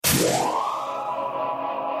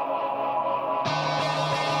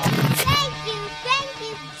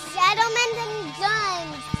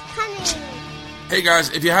Hey guys,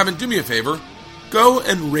 if you haven't, do me a favor. Go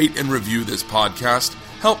and rate and review this podcast.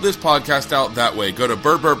 Help this podcast out that way. Go to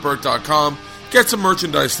BertBertBert.com. Get some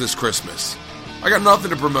merchandise this Christmas. I got nothing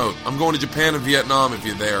to promote. I'm going to Japan and Vietnam. If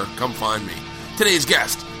you're there, come find me. Today's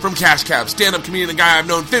guest from Cash Cab, stand-up comedian, the guy I've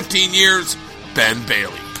known 15 years, Ben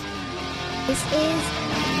Bailey. This is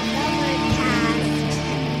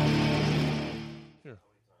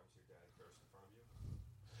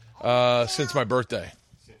Since my birthday.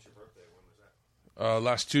 Since your birthday, when was that?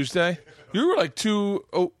 Last Tuesday. You were like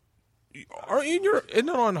aren't you isn't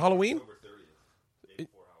it on Halloween? October 30th, day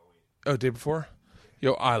before Halloween. Oh, day before?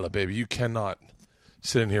 Yo, Isla, baby, you cannot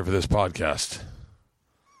sit in here for this podcast.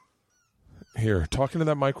 Here, talking to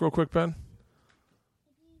that mic real quick, Ben.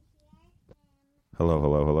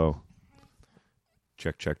 Hello.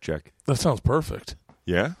 Check. That sounds perfect.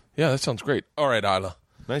 Yeah? Yeah, that sounds great. All right, Isla.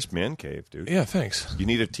 Nice man cave, dude. Yeah, thanks. You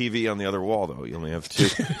need a TV on the other wall, though. You only have two.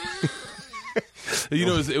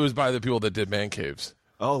 It was by the people that did man caves.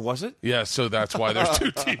 Oh, was it? Yeah, so that's why there's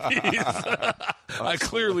two TVs. I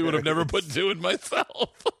clearly would have never put two in myself.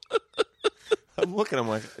 I'm looking. I'm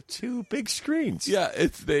like, two big screens. Yeah,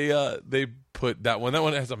 they put that one. That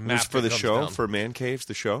one has a map. It was for the that comes show, down. for Man Caves,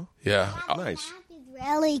 the show? Yeah. Nice.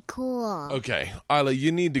 really cool. Okay, Isla,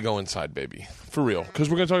 you need to go inside, baby. For real. Because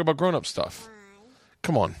we're going to talk about grown-up stuff.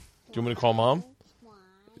 Come on. Do you want me to call Mom? Do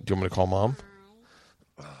you want me to call Mom?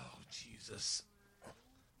 Oh, Jesus.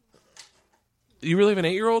 You really have an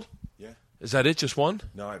 8-year-old? Yeah. Is that it? Just one?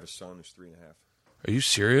 No, I have a son who's 3.5. Are you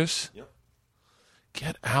serious? Yep.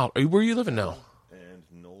 Get out. Where are you living now? And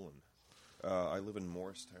Nolan. I live in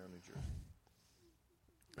Morristown, New Jersey.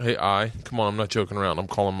 Hey, come on, I'm not joking around. I'm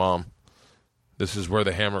calling Mom. This is where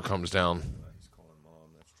the hammer comes down. He's calling Mom.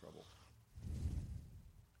 That's trouble.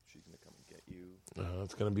 She's going to come and get you.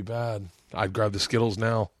 It's going to be bad. I'd grab the Skittles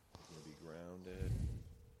now. You're going to be grounded.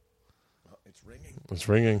 Oh, it's ringing. It's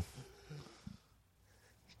ringing.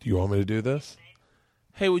 Do you want me to do this?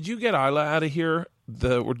 Hey, would you get Isla out of here?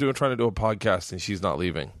 We're trying to do a podcast, and she's not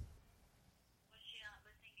leaving. Was she not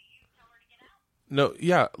listening to you? Tell her to get out? No,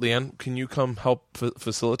 yeah, Leanne, can you come help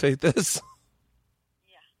facilitate this?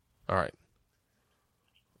 Yeah. All right.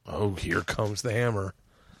 Oh, here comes the hammer.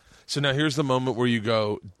 So now here's the moment where you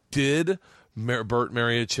go, did Bert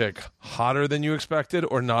marry a chick hotter than you expected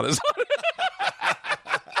or not as hot?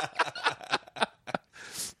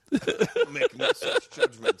 Make no such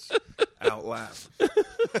judgments out loud.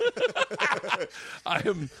 I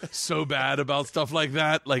am so bad about stuff like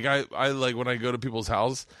that. Like I like when I go to people's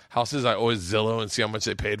houses, I always Zillow and see how much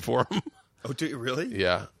they paid for them. Oh, do you really?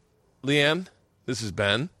 Yeah. Leanne, this is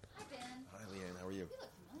Ben. Hi, Leanne. How are you?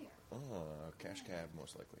 Cash cab,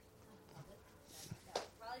 most likely.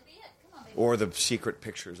 Probably be it. Come on, baby. Or the secret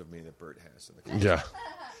pictures of me that Bert has in the car. Yeah.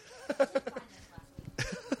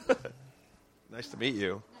 Nice to meet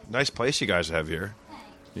you. Nice place you guys have here.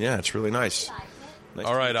 Yeah, it's really nice. Nice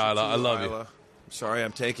All to right, meet you Isla, too, I love you. Isla. Sorry,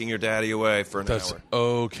 I'm taking your daddy away for an That's hour.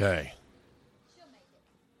 okay.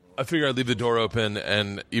 I figure I'd leave the door open,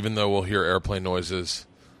 and even though we'll hear airplane noises,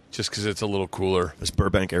 just because it's a little cooler. This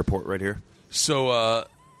Burbank Airport right here. So,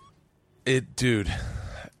 dude,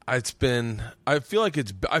 it's been. I feel like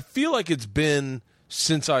it's been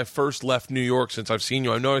since I first left New York. Since I've seen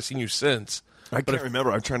you, I know I've seen you since. I can't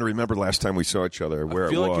remember. I'm trying to remember last time we saw each other, where I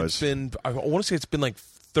feel it like was. it's been. I want to say it's been like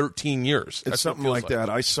 13 years. It's That's what it something feels like that.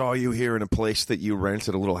 I saw you here in a place that you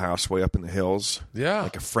rented, a little house way up in the hills. Yeah.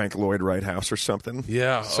 Like a Frank Lloyd Wright house or something.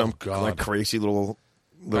 Yeah. Some Oh, God. like crazy little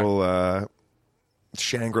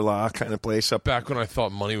Shangri-La kind of place up. Back when I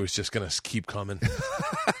thought money was just going to keep coming.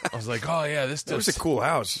 I was like, oh, yeah, That was a cool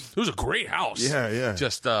house. It was a great house. Yeah.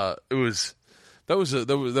 Just, it was... That was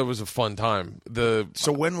a fun time.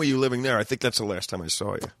 So when were you living there? I think that's the last time I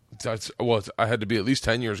saw you. I had to be at least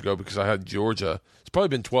 10 years ago because I had Georgia. It's probably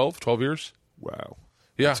been 12 years. Wow.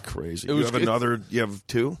 Yeah. That's crazy. You have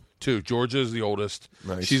two? Two. Georgia is the oldest.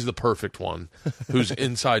 Nice. She's the perfect one who's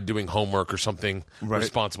inside doing homework or something Right.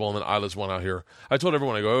 responsible. And then Isla's one out here. I told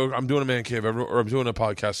everyone, I go, I'm doing a man cave or I'm doing a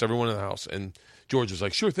podcast, everyone in the house. And Georgia's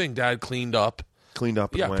like, sure thing, Dad, cleaned up. And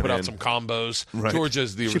Yeah, went put out in. some combos. Right.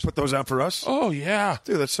 Georgia's the... She put those out for us? Oh, yeah.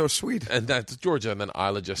 Dude, that's so sweet. And that's Georgia. And then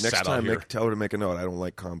Isla just Next sat out time, here. tell her to make a note. I don't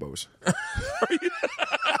like combos.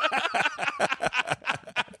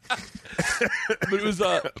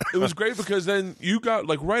 But it was great because then you got,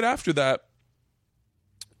 like, right after that,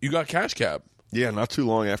 you got Cash Cab. Yeah, not too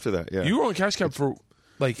long after that. Yeah, You were on Cash Cab for,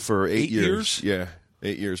 like, for 8 years? Yeah,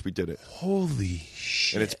 8 years we did it. Holy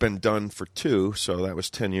shit. And it's been done for 2, so that was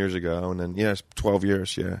 10 years ago. And then, yes, 12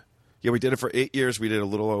 years, yeah. Yeah, we did it for 8 years. We did a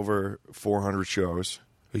little over 400 shows.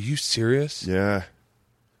 Are you serious? Yeah.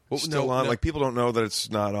 Well, Still on. Like, people don't know that it's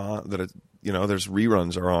not on, that there's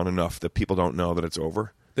reruns are on enough that people don't know that it's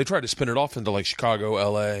over. They tried to spin it off into like Chicago,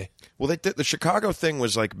 L.A. Well, the Chicago thing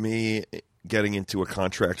was like me getting into a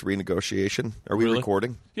contract renegotiation. Are we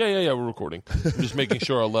recording? Yeah, we're recording. I'm just making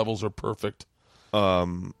sure our levels are perfect.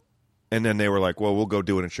 And then they were like, well, we'll go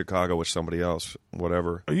do it in Chicago with somebody else,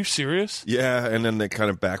 whatever. Are you serious? Yeah, and then they kind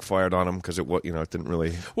of backfired on them because it didn't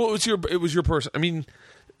really... Well, it was your person. I mean,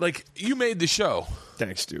 like, you made the show.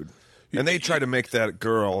 Thanks, dude. And they tried to make that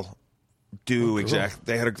girl do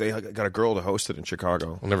exactly... They got a girl to host it in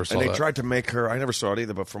Chicago. I never saw that. And they tried to make her... I never saw it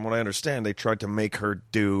either, but from what I understand, they tried to make her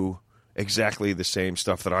do exactly the same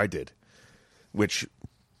stuff that I did, which...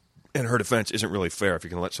 in her defense, isn't really fair. If you're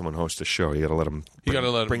going to let someone host a show, you got to let them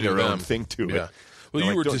bring their own thing to it. Well,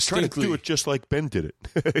 you were distinctly trying to do it just like Ben did it.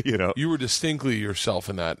 You were distinctly yourself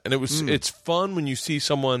in that, and it was. It's fun when you see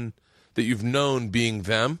someone that you've known being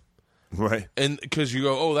them, right? And because you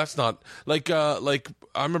go, oh, that's not like I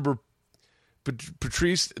remember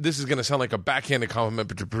Patrice. This is going to sound like a backhanded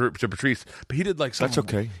compliment to Patrice, but he did like some. That's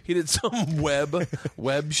okay. He did some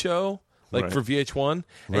web show like for VH1,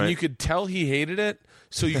 and you could tell he hated it.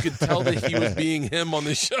 So you could tell that he was being him on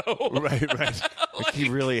the show. Right. Like he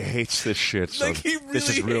really hates this shit. So like he really this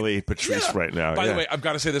is really Patrice right now. By the way, I've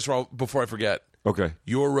got to say this before I forget. Okay.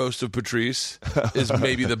 Your roast of Patrice is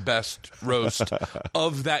maybe the best roast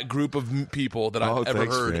of that group of people that I've ever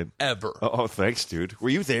heard, man. ever. Oh, thanks, dude. Were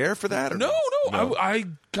you there for that? Or No. I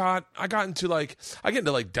got into like I get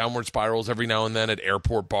into like downward spirals every now and then at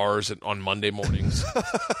airport bars on Monday mornings.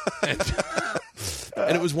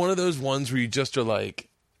 And it was one of those ones where you just are like,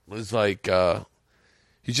 you're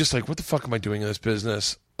just like, what the fuck am I doing in this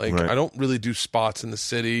business? Like, I don't really do spots in the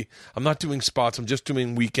city. I'm not doing spots. I'm just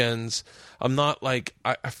doing weekends. I'm not like,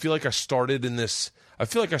 I feel like I started in a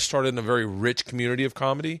very rich community of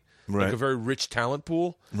comedy, like a very rich talent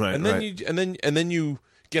pool. Right. And then you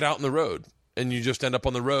get out on the road and you just end up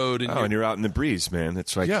on the road. And you're out in the breeze, man.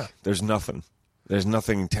 It's like, there's nothing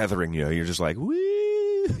tethering you. You're just like, wee.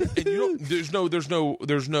 And there's no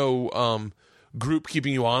group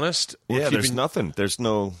keeping you honest. There's nothing. There's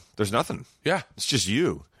nothing. Yeah, it's just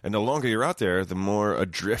you. And the longer you're out there, the more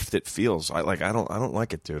adrift it feels. I don't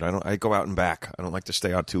like it, dude. I go out and back. I don't like to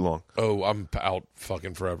stay out too long. Oh, I'm out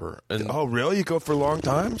fucking forever. And oh, really? You go for long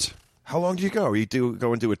times? How long do you go? You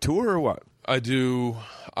go and do a tour or what? I do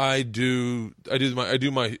my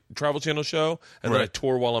Travel Channel show, and then I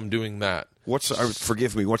tour while I'm doing that.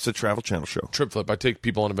 Forgive me, what's the Travel Channel show? Trip Flip. I take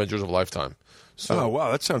people on adventures of a lifetime. So, oh,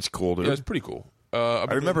 wow, that sounds cool, dude. Yeah, it's pretty cool. I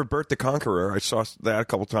remember Bert the Conqueror. I saw that a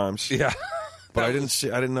couple times. Yeah. But I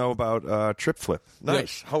didn't know about Trip Flip.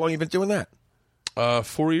 Nice. Yeah. How long you been doing that?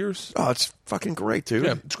 4 years. Oh, it's fucking great, dude.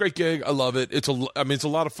 Yeah, it's a great gig. I love it. It's a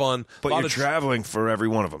lot of fun. But you're traveling for every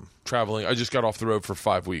one of them. Traveling. I just got off the road for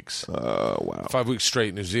 5 weeks. Oh, wow. 5 weeks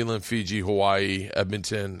straight. New Zealand, Fiji, Hawaii,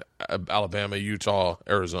 Edmonton, Alabama, Utah,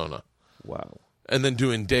 Arizona. Wow. And then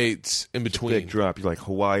doing dates in between. Big drop. You're like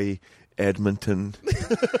Hawaii, Edmonton.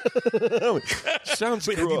 Sounds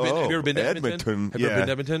cool. Have you ever been to Edmonton? Have you ever been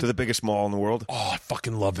to Edmonton? To the biggest mall in the world. Oh, I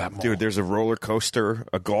fucking love that mall. Dude, there's a roller coaster,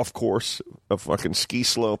 a golf course, a fucking ski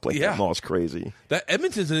slope. Like, that mall's crazy. That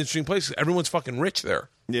Edmonton's an interesting place. Everyone's fucking rich there.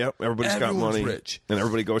 Yep, everybody's got money. Rich. And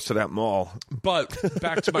everybody goes to that mall. But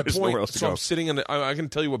back to my point. So I'm sitting in I can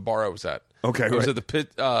tell you what bar I was at. Okay, I was at the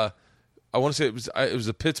Pit. I want to say it was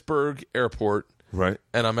the Pittsburgh airport. Right.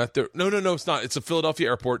 And I'm at their... No, it's not. It's a Philadelphia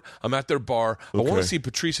airport. I'm at their bar. Okay. I want to see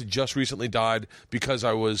Patrice had just recently died because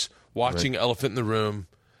I was watching Elephant in the Room.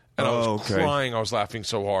 And I was crying. I was laughing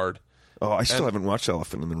so hard. Oh, I still haven't watched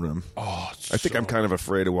Elephant in the Room. Oh, I think I'm kind of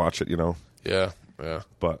afraid to watch it, Yeah.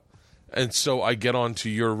 But... And so I get on to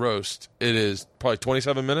your roast. It is probably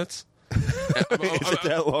 27 minutes. Is it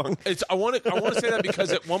that long? I want to say that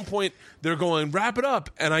because at one point they're going, wrap it up.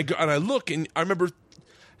 And I look and I remember...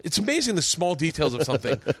 It's amazing the small details of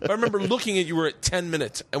something. But I remember looking at you were at 10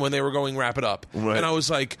 minutes and when they were going wrap it up. Right. And I was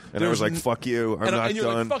like... And I was like, fuck you, I'm not you're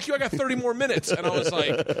done. Like, fuck you, I got 30 more minutes. And I was like...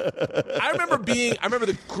 I remember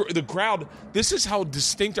the crowd... This is how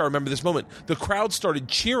distinct I remember this moment. The crowd started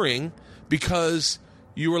cheering because...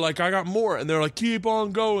 You were like, I got more. And they're like, keep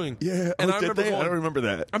on going. Yeah. And I don't remember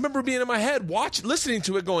that. I remember being in my head, listening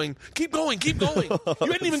to it going, keep going, keep going.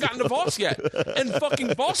 You hadn't even gotten to Voss yet. And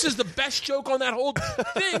fucking Voss is the best joke on that whole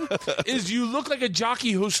thing is you look like a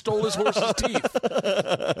jockey who stole his horse's teeth.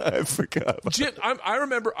 I forgot. Jim, I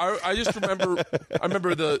remember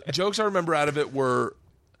the jokes I remember out of it were,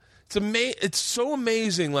 it's so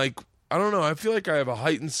amazing. Like, I don't know. I feel like I have a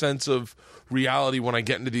heightened sense of reality when I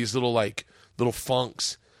get into these little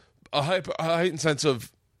funks, a heightened sense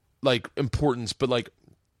of like importance, but like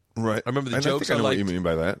Right. I remember the And jokes I think I know what you liked. mean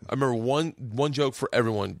by that. I remember one joke for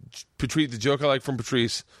everyone. Patrice, the joke I liked from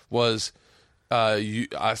Patrice was, but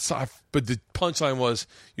the punchline was,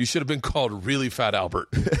 you should have been called Really Fat Albert.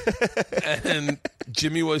 And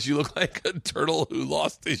Jimmy was, you look like a turtle who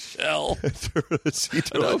lost his shell. He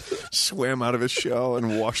swam out of his shell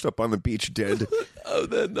and washed up on the beach dead. Oh,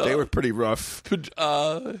 then They were pretty rough.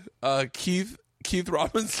 Keith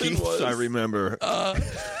Robinson was. I remember.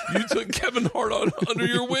 You took Kevin Hart under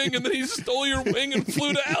your wing, and then he stole your wing and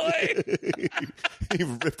flew to L.A. He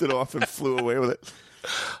ripped it off and flew away with it.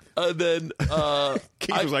 And then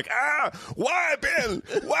Keith was like, why, Ben?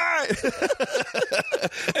 Why?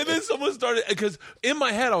 and then someone started, because in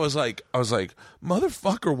my head I was like,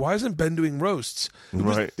 motherfucker, why isn't Ben doing roasts?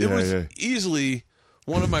 It was easily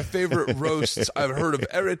one of my favorite roasts I've heard of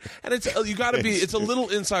ever. And it's a little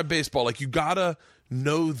inside baseball. Like, you gotta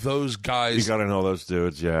know those guys. You gotta know those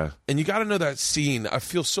dudes, yeah. And you gotta know that scene. I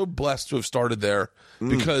feel so blessed to have started there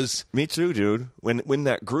because Me too, dude. When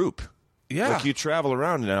that group. yeah, Like, you travel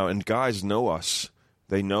around now and guys know us.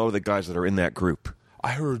 They know the guys that are in that group.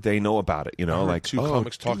 I heard They know about it, you know? I heard Like, two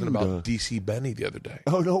comics talking about DC Benny the other day.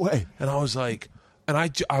 Oh, no way. And I was like,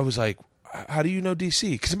 I was like, how do you know DC?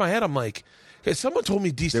 Because in my head I'm like, okay, someone told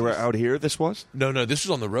me DC. They were out here, this was? No, this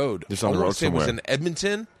was on the road. This was on the I wanna road say it was somewhere. in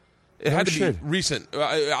Edmonton. It had to shit. be recent.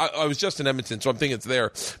 I was just in Edmonton, so I'm thinking it's there.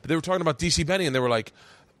 But they were talking about DC Benny, and they were like,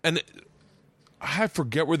 and I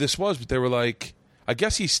forget where this was, but they were like, I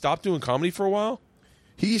guess he stopped doing comedy for a while.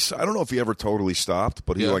 I don't know if he ever totally stopped,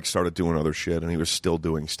 but he Yeah. started doing other shit, and he was still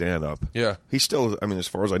doing stand-up. Yeah. He's still, I mean, as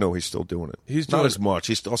far as I know, he's still doing it. He's not doing- as much.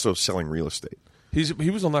 He's also selling real estate. He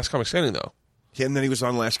was on Last Comic Standing, though. And then he was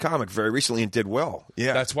on Last Comic very recently and did well.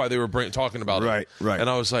 Yeah. That's why they were talking about it. Right. And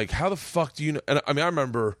I was like, how the fuck do you know? And I mean, I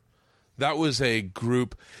remember that was a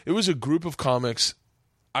group. It was a group of comics.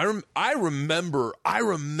 I remember,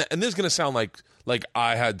 and this is going to sound like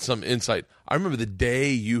I had some insight. I remember the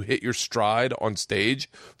day you hit your stride on stage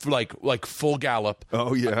for like full gallop.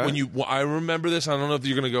 Oh, yeah? I remember this. I don't know if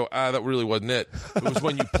you're going to go, that really wasn't it. It was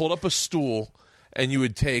when you pulled up a stool and you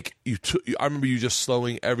would I remember you just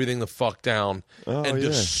slowing everything the fuck down and yeah.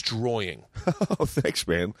 destroying. Oh, thanks,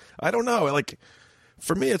 man. I don't know. Like,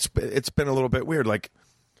 for me, it's been a little bit weird. Like,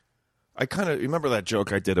 I kind of remember that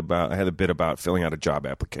joke I had a bit about filling out a job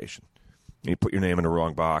application. You put your name in the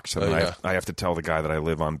wrong box, and then I have to tell the guy that I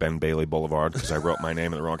live on Ben Bailey Boulevard because I wrote my name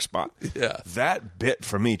in the wrong spot. Yeah. That bit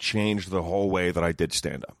for me changed the whole way that I did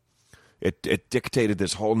stand up. It dictated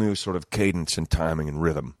this whole new sort of cadence and timing and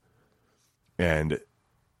rhythm. And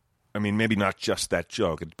I mean, maybe not just that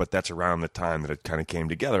joke, but that's around the time that it kind of came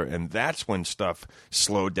together. And that's when stuff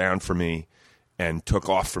slowed down for me and took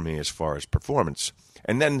off for me as far as performance.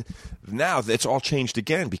 And then now it's all changed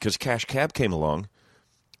again because Cash Cab came along.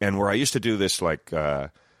 And where I used to do this, I'd come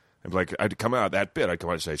out that bit. I'd come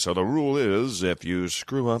out and say, so the rule is if you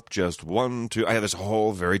screw up just 1, 2. I had this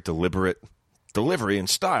whole very deliberate delivery and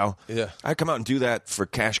style. Yeah. I'd come out and do that for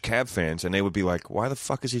Cash Cab fans, and they would be like, why the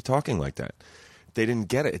fuck is he talking like that? They didn't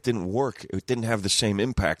get it. It didn't work. It didn't have the same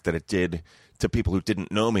impact that it did to people who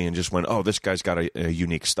didn't know me and just went, oh, this guy's got a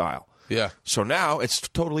unique style. Yeah. So now it's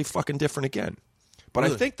totally fucking different again. But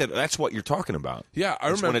Really? I think that's what you're talking about. Yeah, I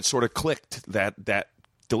It's remember when it sort of clicked, that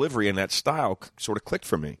delivery and that style sort of clicked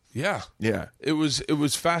for me. Yeah. Yeah. It was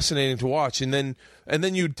fascinating to watch, and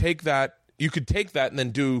then you'd take that. You could take that and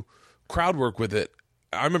then do crowd work with it.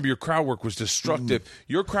 I remember your crowd work was destructive.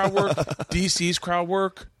 Your crowd work, DC's crowd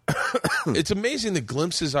work. It's amazing the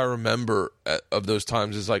glimpses I remember of those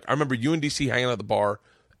times. Is like I remember you and DC hanging out at the bar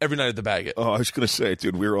every night at the Baggett. Oh, I was going to say,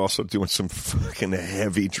 dude, we were also doing some fucking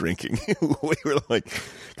heavy drinking. We were like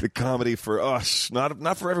the comedy for us,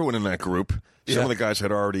 not for everyone in that group. Some of the guys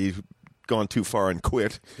had already gone too far and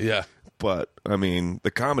quit. Yeah. But, I mean,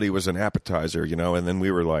 the comedy was an appetizer, you know, and then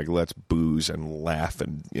we were like, let's booze and laugh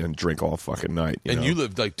and drink all fucking night. You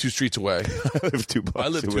lived like 2 streets away. I live 2 blocks away. I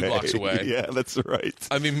live 2 blocks away. Yeah, that's right.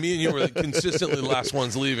 I mean, me and you were like consistently the last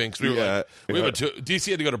ones leaving because we were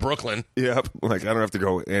DC had to go to Brooklyn. Yep. Like, I don't have to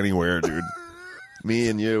go anywhere, dude. Me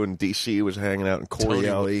and you and DC was hanging out in Corey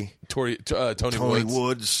Alley. Tony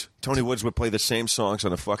Woods. Tony Woods would play the same songs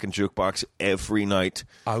on a fucking jukebox every night.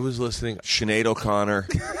 I was listening. Sinead O'Connor,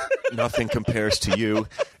 Nothing Compares to You,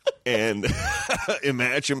 and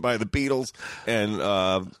Imagine by the Beatles,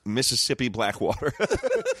 and Mississippi Blackwater.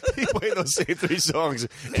 He played those same 3 songs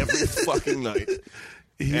every fucking night.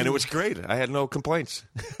 And it was great. I had no complaints.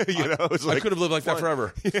 It was like, I could have lived like that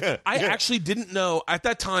forever. Yeah, I actually didn't know, at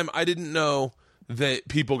that time, I didn't know that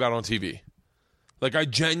people got on TV. Like, I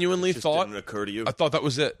genuinely thought. didn't occur to you. I thought that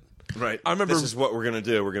was it. Right. I remember. This is what we're going to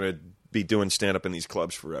do. We're going to be doing stand up in these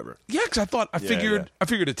clubs forever. Yeah, because I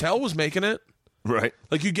figured Attell was making it. Right.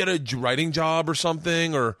 Like you get a writing job or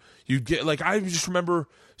something, or you get like I just remember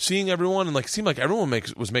seeing everyone and like it seemed like everyone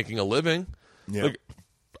was making a living. Yeah. Like,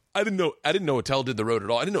 I didn't know Attell did the road at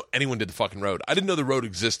all. I didn't know anyone did the fucking road. I didn't know the road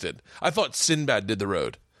existed. I thought Sinbad did the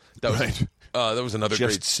road. That was Right. That was another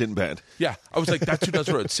Just great. Sinbad. Yeah, I was like, that's who does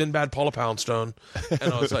the road. Sinbad, Paula Poundstone,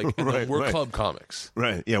 and I was like, and then we're Club Comics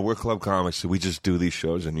Right. Yeah, we're Club Comics. So we just do these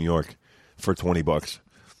shows in New York for $20.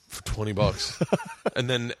 for $20, and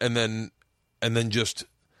then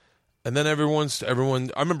everyone.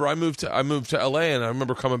 I remember I moved to LA, and I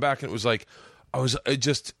remember coming back, and it was like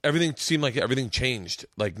everything seemed like everything changed,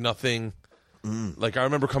 like nothing. Like I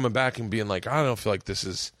remember coming back and being like, I don't feel like this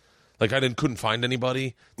is. Like I couldn't find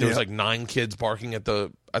anybody. There was like 9 kids barking at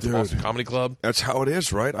the Boston Comedy Club. That's how it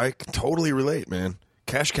is, right? I can totally relate, man.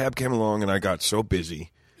 Cash Cab came along, and I got so busy.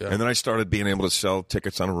 Yeah. And then I started being able to sell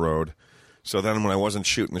tickets on the road. So then when I wasn't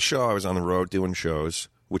shooting the show, I was on the road doing shows,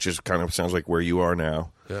 which is kind of sounds like where you are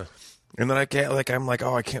now. Yeah. And then I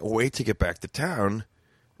can't wait to get back to town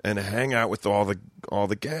and hang out with all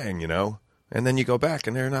the gang, you know? And then you go back,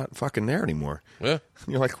 and they're not fucking there anymore. Yeah.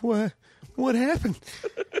 You're like, what? What happened?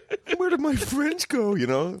 Where did my friends go? You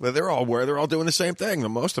know, they're all doing the same thing.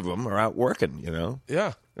 Most of them are out working. You know,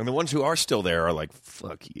 Yeah. and the ones who are still there are like,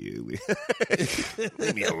 "Fuck you,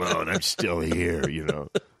 leave me alone. I'm still here." You know.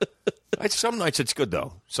 Some nights it's good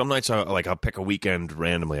though. Some nights I'll pick a weekend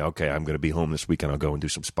randomly. Okay, I'm going to be home this weekend. I'll go and do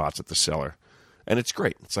some spots at the Cellar, and it's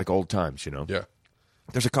great. It's like old times. You know. Yeah.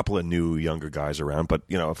 There's a couple of new younger guys around, but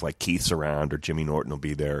you know, if like Keith's around or Jimmy Norton will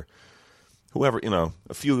be there. Whoever, you know,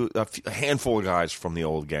 a handful of guys from the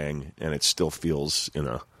old gang, and it still feels, you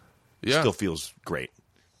know, still feels great.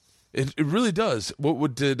 It really does.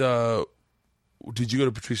 Did you go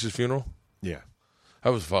to Patrice's funeral? Yeah. I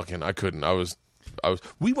was fucking. I couldn't.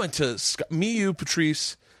 We went to me, you,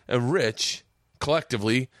 Patrice, and Rich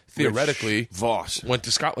collectively, theoretically, Rich Voss went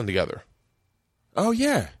to Scotland together. Oh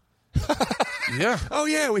yeah. Yeah. Oh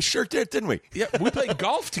yeah, we sure did, didn't we? Yeah, we played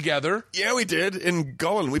golf together. Yeah, we did. In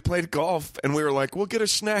Gullin, we played golf, and we were like, "We'll get a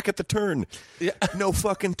snack at the turn." Yeah. No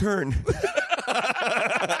fucking turn.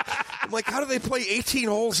 I'm like, how do they play 18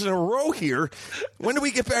 holes in a row here? When do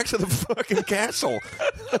we get back to the fucking castle?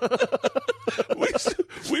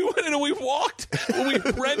 We went in and we walked. We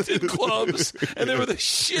rented clubs, and they were the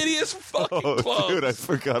shittiest fucking clubs. Dude, I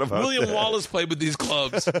forgot about William that. Wallace played with these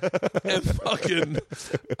clubs, and fucking,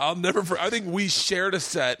 I'll never. I think we shared a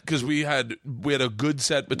set because we had a good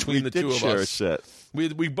set between the two of share us. A set.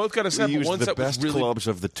 We both got a set, We but used one the set best was really clubs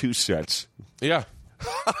of the 2 sets. yeah.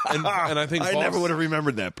 And I think I Voss- never would have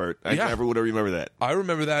remembered that, Bert. I Yeah. never would have remembered that. I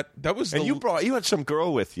remember that. That was And you had some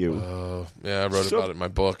girl with you, yeah. I wrote about it in my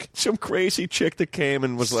book. some crazy chick that came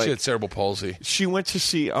and was She like, had cerebral palsy. she went to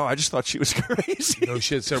see. Oh, I just thought she was crazy. No,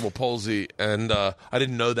 she had cerebral palsy, and I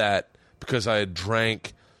didn't know that because I had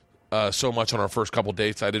drank so much on our first couple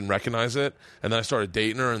dates, I didn't recognize it. And then I started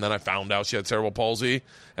dating her, and then I found out she had cerebral palsy.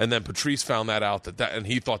 And then Patrice found that out, and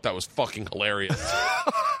he thought that was fucking hilarious.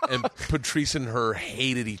 And Patrice and her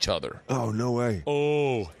hated each other. Oh no way!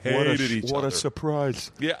 Oh, hated each other. What a surprise!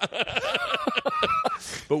 Yeah.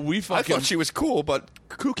 But we I fucking... thought she was cool, but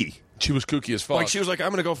kooky. She was kooky as fuck. Like she was like, I'm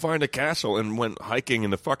going to go find a castle, and went hiking in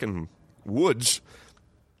the fucking woods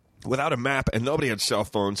without a map, and nobody had cell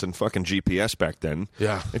phones and fucking GPS back then.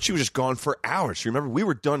 Yeah. And she was just gone for hours. You remember, we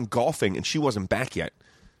were done golfing, and she wasn't back yet.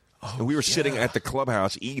 And we were sitting at the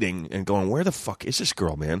clubhouse eating and going, where the fuck is this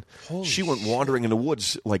girl, man? Holy she went wandering in the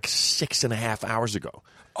woods like 6.5 hours ago.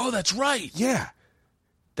 Oh, that's right. Yeah.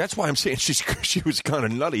 That's why I'm saying she was kind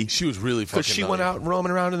of nutty. She was really fucking Because she went nutty. out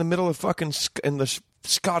roaming around in the middle of fucking in the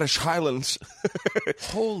Scottish Highlands.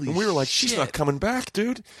 Holy And we were like, shit. she's not coming back,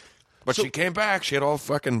 dude. But she came back. She had all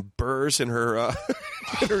fucking burrs in her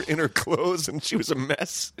in her clothes, and she was a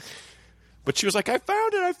mess. But she was like, I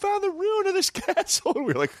found it. I found the ruin of this castle. And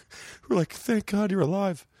we were like, thank God you're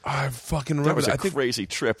alive. I fucking That remember was that. a I think crazy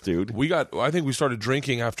trip, dude. I think we started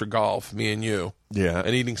drinking after golf, me and you. Yeah.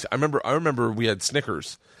 And eating. I remember we had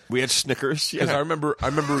Snickers. We had Snickers. Because Yeah. I remember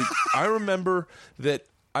that.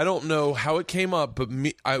 I don't know how it came up, but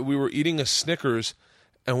we were eating a Snickers,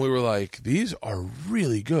 and we were like, "These are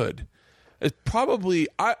really good." It's probably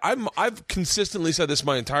I've consistently said this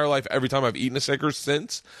my entire life. Every time I've eaten a Snickers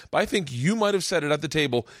since, but I think you might have said it at the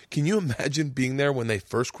table. Can you imagine being there when they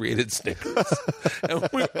first created Snickers? And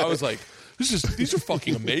I was like, these are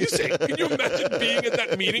fucking amazing. Can you imagine being at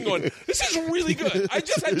that meeting going, this is really good. I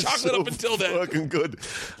just had It's chocolate so up until then. Fucking good.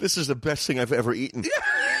 This is the best thing I've ever eaten.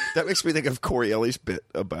 That makes me think of Corey Ellie's bit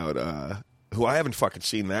about who I haven't fucking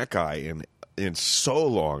seen that guy in in so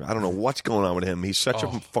long. I don't know what's going on with him. He's such a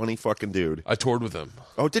funny fucking dude. I toured with him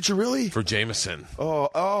Oh, did you really? for Jameson.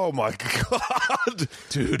 Oh my God,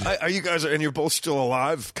 Dude. Are you guys? And you're both still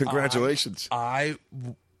alive? Congratulations. I'm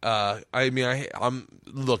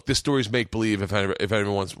look, this story's make believe if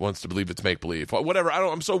anyone wants to believe it's make believe. Whatever.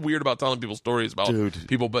 I'm so weird about telling people stories about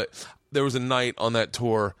people, but there was a night on that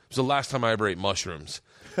tour. It was the last time I ever ate mushrooms.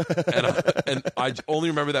 and I only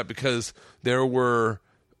remember that because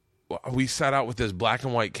we sat out with this black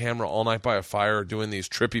and white camera all night by a fire doing these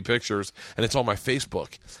trippy pictures, and it's on my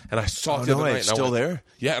Facebook. And I saw it the other night. It's still there?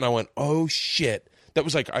 Yeah, and I went, oh shit. That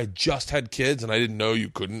was like I just had kids, and I didn't know you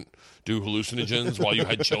couldn't do hallucinogens while you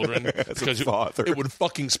had children because it would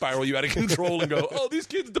fucking spiral you out of control and go, oh, these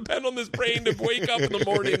kids depend on this brain to wake up in the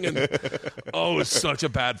morning. And it was such a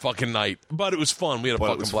bad fucking night, but it was fun. We had a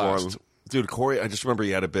fucking blast. Fun. Dude, Corey, I just remember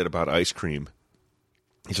he had a bit about ice cream.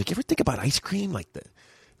 He's like, you ever think about ice cream? Like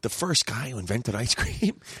the first guy who invented ice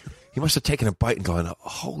cream? He must have taken a bite and gone,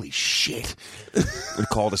 holy shit. And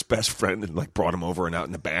called his best friend and like brought him over and out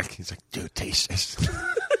in the back. He's like, dude, taste this.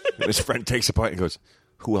 And his friend takes a bite and goes,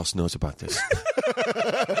 who else knows about this?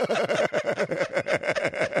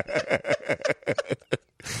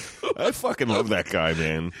 I fucking love that guy,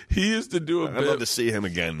 man. He used to do a bit. I'd love to see him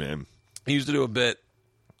again, man. He used to do a bit.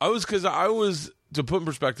 To put in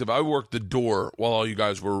perspective, I worked the door while all you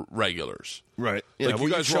guys were regulars. Right. Yeah, Like, you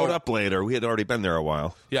guys showed up later. We had already been there a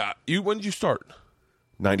while. Yeah. When did you start?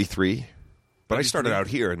 93. But I started out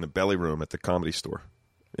here in the belly room at the Comedy Store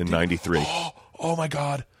in 93. Oh my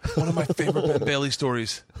God. One of my favorite Ben Bailey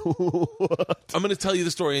stories. What? I'm going to tell you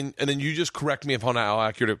the story, and then you just correct me if I'm not how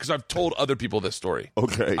accurate, because I've told other people this story.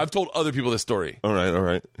 Okay. I've told other people this story. All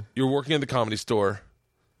right. You're working at the Comedy Store.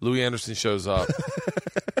 Louis Anderson shows up.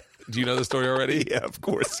 Do you know the story already? Yeah, of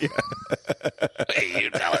course, yeah. Hey, you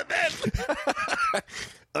tell it then.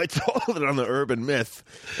 I told it on the Urban Myth,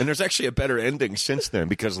 and there's actually a better ending since then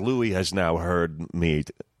because Louis has now heard me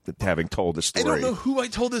having told the story. I don't know who I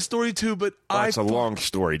told this story to, but it's a long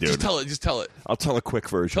story, dude. Just tell it. I'll tell a quick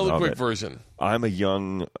version. Tell a quick version. I'm a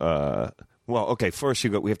young. First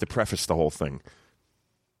we have to preface the whole thing.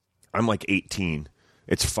 I'm like 18.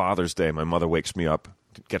 It's Father's Day. My mother wakes me up,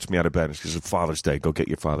 gets me out of bed, and she says, "It's Father's Day. Go get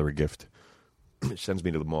your father a gift." Sends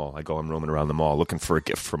me to the mall. I go. I'm roaming around the mall looking for a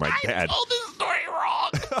gift for my dad. I told this story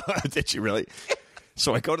wrong. Did you really?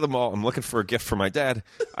 So I go to the mall. I'm looking for a gift for my dad.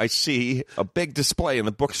 I see a big display in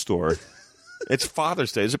the bookstore. It's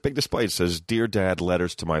Father's Day. There's a big display. It says, "Dear Dad,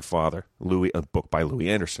 Letters to My Father." A book by Louis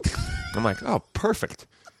Anderson. I'm like, oh, perfect.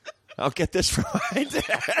 I'll get this for my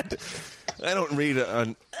dad. I don't read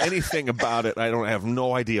anything about it. I have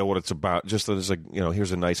no idea what it's about. Just that it's like,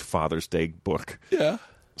 here's a nice Father's Day book. Yeah.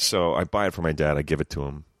 So I buy it for my dad. I give it to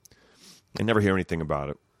him. I never hear anything about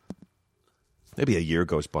it. Maybe a year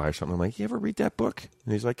goes by or something. I'm like, you ever read that book?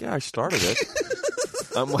 And he's like, yeah, I started it.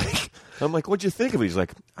 I'm like, what'd you think of it? He's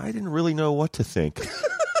like, I didn't really know what to think.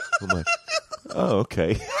 I'm like, oh,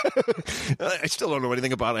 okay. I still don't know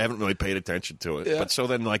anything about it. I haven't really paid attention to it. Yeah. But so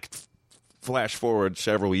then, flash forward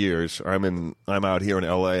several years, I'm out here in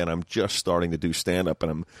L.A. and I'm just starting to do stand-up,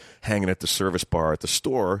 and I'm hanging at the service bar at the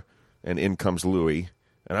store, and in comes Louis.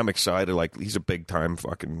 And I'm excited, like, he's a big-time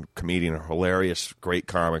fucking comedian, a hilarious, great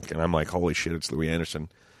comic. And I'm like, holy shit, it's Louis Anderson.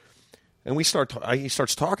 And he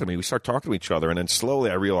starts talking to me. We start talking to each other. And then slowly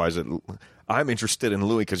I realize that I'm interested in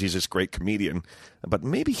Louis because he's this great comedian. But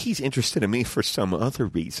maybe he's interested in me for some other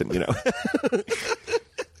reason,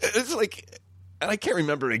 It's like, and I can't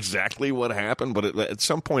remember exactly what happened, but at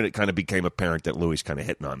some point it kind of became apparent that Louis kind of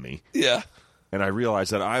hitting on me. Yeah. And I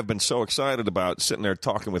realized that I've been so excited about sitting there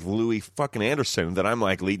talking with Louis fucking Anderson that I'm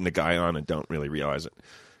like leading the guy on and don't really realize it.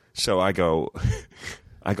 So I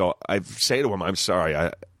say to him, I'm sorry,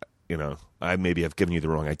 I maybe have given you the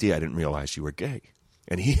wrong idea. I didn't realize you were gay.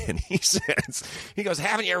 And he says, he goes,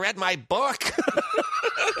 haven't you read my book?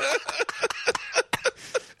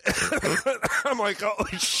 I'm like,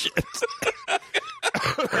 holy shit.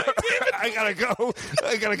 I gotta go,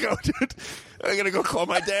 dude. I gotta go call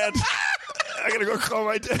my dad.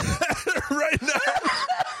 Right now.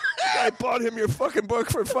 I bought him your fucking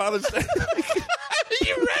book for Father's Day.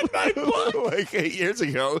 You read my book like 8 years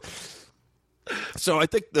ago. So I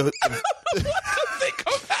think the think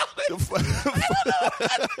about it.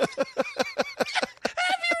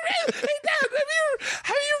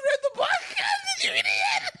 Have you read the book? You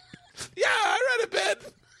idiot. Yeah, I read it, Ben.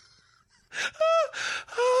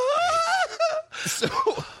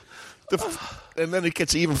 And then it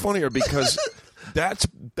gets even funnier because that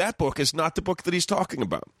book is not the book that he's talking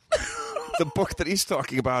about. The book that he's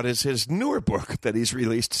talking about is his newer book that he's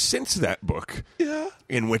released since that book. Yeah.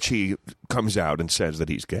 In which he comes out and says that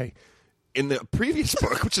he's gay. in the previous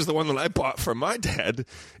book, which is the one that I bought from my dad,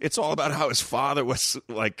 it's all about how his father was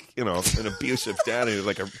like, you know, an abusive dad. He was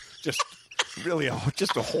like just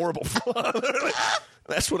a horrible father.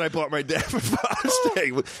 That's what I bought my dad for Father's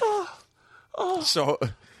Day.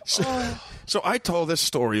 So I told this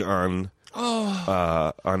story on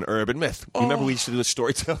Urban Myth. Remember we used to do the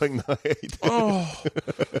storytelling night?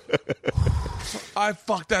 I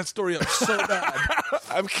fucked that story up so bad.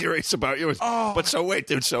 I'm curious about yours. But so wait,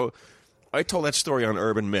 dude. So I told that story on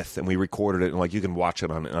Urban Myth, and we recorded it, and like you can watch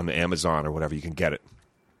it on Amazon or whatever. You can get it.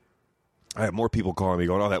 I have more people calling me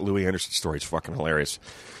going, "Oh, that Louis Anderson story is fucking hilarious,"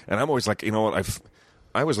 and I'm always like, you know what?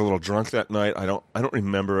 I was a little drunk that night. I don't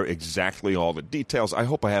remember exactly all the details. I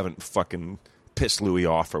hope I haven't fucking pissed Louis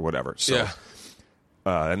off or whatever. So, yeah.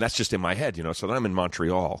 And that's just in my head, you know. So then I'm in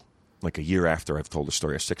Montreal, like a year after I've told the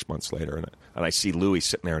story, 6 months later, and I see Louis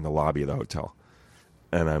sitting there in the lobby of the hotel,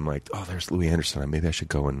 and I'm like, "Oh, there's Louis Anderson. Maybe I should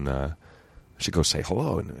go and say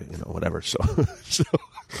hello and you know whatever." So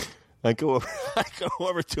I go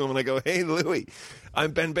over to him and I go, "Hey, Louis,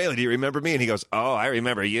 I'm Ben Bailey. Do you remember me?" And he goes, "Oh, I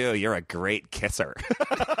remember you. You're a great kisser."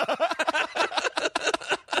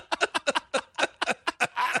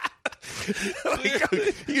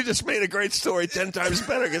 You just made a great story 10 times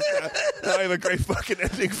better because now I have a great fucking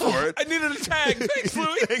ending for it. I needed a tag. Thanks,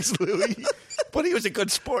 Louis. Thanks, Louis. But he was a good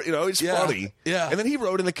sport, you know. He's funny. Yeah. And then he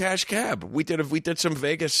rode in the Cash Cab. We did some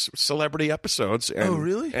Vegas celebrity episodes. And, Oh,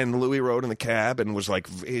 really? And Louis rode in the cab and was like,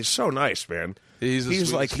 he's so nice, man. He's the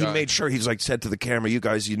sweetest like, guy. he made sure he's like said to the camera, "You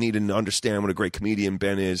guys, you need to understand what a great comedian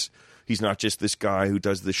Ben is. He's not just this guy who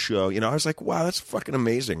does this show." You know, I was like, wow, that's fucking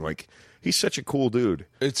amazing. Like, he's such a cool dude.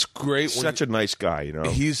 It's great. Such a nice guy, you know.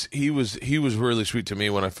 He was really sweet to me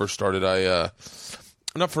when I first started.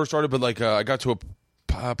 Not first started, but like I got to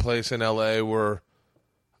a place in L.A. where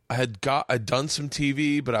I'd done some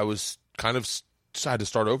TV, but I was kind of had to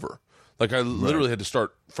start over. Like I literally had to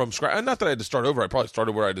start from scratch. And not that I had to start over. I probably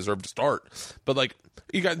started where I deserved to start. But like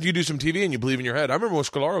you do some TV and you believe in your head. I remember when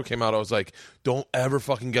Scalaro came out, I was like, "Don't ever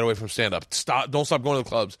fucking get away from stand up. Don't stop going to the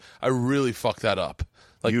clubs." I really fucked that up.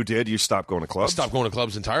 Like, you did? You stopped going to clubs? I stopped going to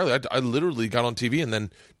clubs entirely. I literally got on TV and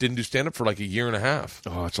then didn't do stand up for like a year and a half.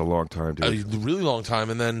 Oh, it's a long time, dude. A really long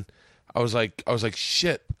time. And then I was like,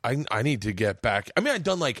 shit, I need to get back. I mean, I'd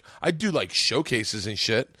do like showcases and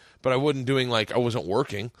shit, but I wasn't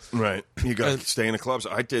working. Right. You got to stay in the clubs.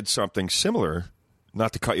 I did something similar,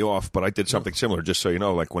 not to cut you off, but I did something similar, just so you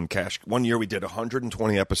know. Like one year we did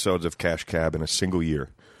 120 episodes of Cash Cab in a single year.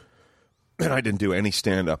 And I didn't do any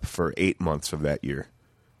stand-up for 8 months of that year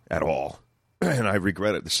at all. And I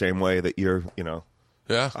regret it the same way that you're, you know.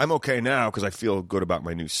 Yeah. I'm okay now because I feel good about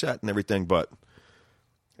my new set and everything, but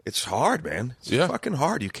it's hard, man. It's fucking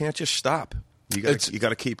hard. You can't just stop. You got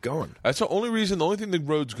to keep going. That's the only reason. The only thing the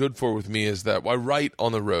road's good for with me is that I write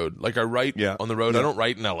on the road. Like I write on the road. Yeah. I don't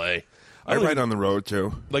write in L.A. I write on the road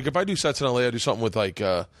too. Like if I do sets in L.A., I do something with like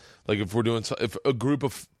if we're doing if a group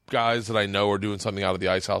of guys that I know are doing something out of the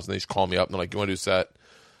Ice House and they just call me up and they're like, "You want to do a set?"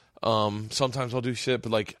 Sometimes I'll do shit,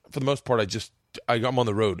 but like for the most part, I'm on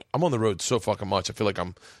the road. I'm on the road so fucking much. I feel like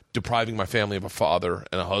I'm depriving my family of a father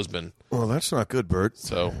and a husband. Well, that's not good, Bert.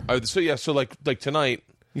 So like tonight.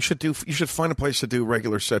 You should find a place to do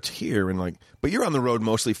regular sets here and but you're on the road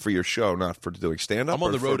mostly for your show, not for doing stand up. I'm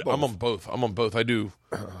on the road. I'm on both. I do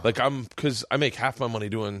because I make half my money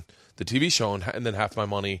doing the TV show and then half my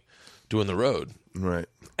money doing the road. Right.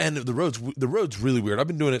 And the road's really weird. I've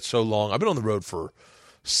been doing it so long. I've been on the road for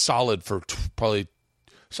solid for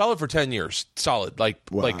 10 years. Solid. Like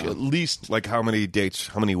at least like how many dates,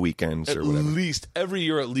 how many weekends or whatever. At least every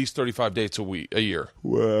year at least 35 dates a year.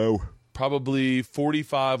 Wow. Probably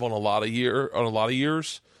 45 on a lot of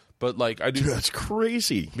years, but like I do. Dude, that's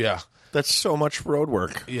crazy. Yeah, that's so much road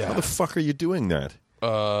work. Yeah, how the fuck are you doing that?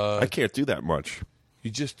 I can't do that much.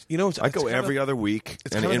 You just I go every other week,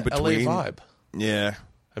 it's and kind in of between. LA vibe. Yeah,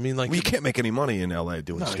 I mean, like you can't make any money in LA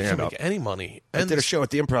doing stand up. You can't make any money. I did a show at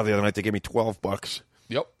the Improv the other night. They gave me $12.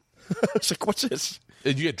 Yep. It's like, what's this?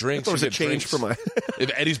 You get drinks. There was a change for my. If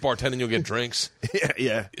Eddie's bartending, you'll get drinks.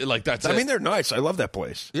 Yeah. Like that's. I mean, they're nice. I love that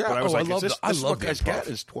place. Yeah, but I was like, I love what guys Improv. get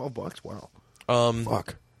is $12. Wow.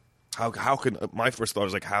 Fuck. How can my first thought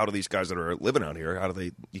was like, how do these guys that are living out here? How do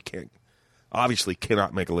they? You can't obviously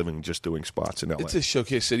cannot make a living just doing spots in LA. It's a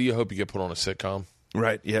showcase city. I hope you get put on a sitcom.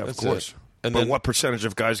 Right. Yeah. That's of course. And but then, what percentage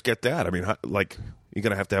of guys get that? I mean, you're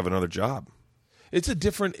gonna have to have another job. It's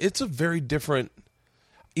a very different.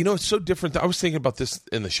 You know, it's so different. I was thinking about this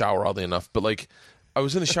in the shower, oddly enough. But like, I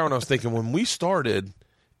was in the shower and I was thinking when we started,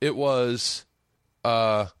 it was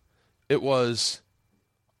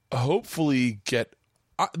hopefully get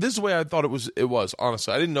this is the way I thought it was. It was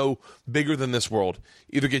honestly, I didn't know bigger than this world.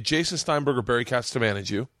 Either get Jason Steinberg or Barry Katz to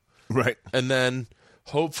manage you, Right. and then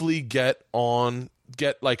hopefully get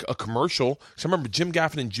like a commercial. Because I remember Jim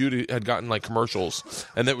Gaffigan and Judy had gotten like commercials,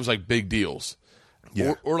 and it was like big deals.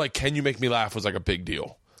 Yeah. Or like Can You Make Me Laugh was like a big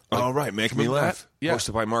deal. Like, All right, Make Me remember Laugh. that? Yeah.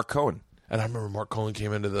 Hosted by Mark Cohen. And I remember Mark Cohen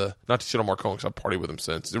came into the, not to shit on Mark Cohen because I partied with him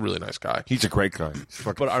since. He's a really nice guy. He's a great guy. He's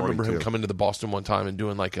fucking But I funny, remember him too. coming to the Boston one time and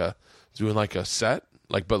doing like a set,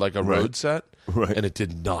 but a road set, Right. and it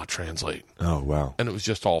did not translate. Oh, wow. And it was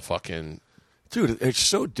just all fucking. Dude, it's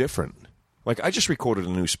so different. Like, I just recorded a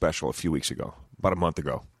new special a few weeks ago, about a month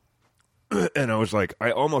ago. And I was like,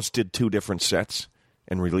 I almost did 2 different sets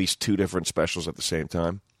and released 2 different specials at the same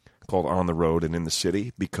time called On the Road and In the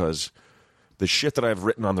City because the shit that I've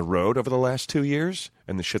written on the road over the last 2 years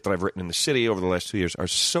and the shit that I've written in the city over the last 2 years are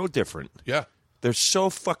so different. Yeah. They're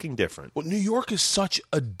so fucking different. Well, New York is such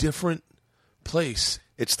a different place.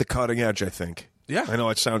 It's the cutting edge, I think. Yeah. I know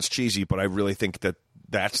it sounds cheesy, but I really think that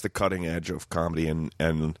that's the cutting edge of comedy.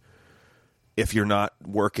 And if you're not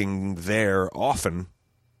working there often,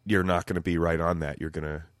 you're not going to be right on that. You're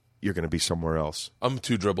going to be somewhere else. I'm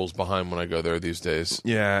 2 dribbles behind when I go there these days.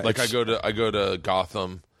 Yeah, Like I it's- go to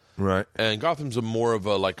Gotham. Right. And Gotham's Gotham's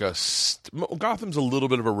a little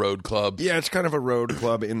bit of a road club. Yeah, it's kind of a road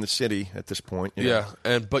club in the city at this point. you know.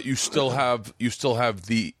 Yeah, but you still have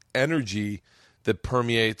the energy that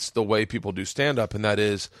permeates the way people do stand up, and that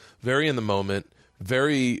is very in the moment,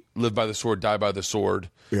 very live by the sword, die by the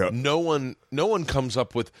sword. Yeah. No one comes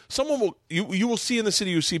up with you will see in the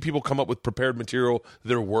city, you see people come up with prepared material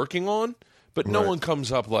they're working on, but no Right. one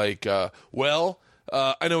comes up like, I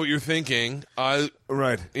know what you're thinking.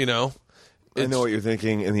 Right. You know. I know what you're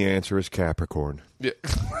thinking, and the answer is Capricorn. Yeah.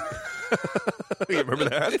 You remember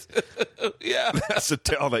that? Yeah. That's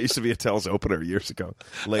Attell. That used to be Attell's opener years ago.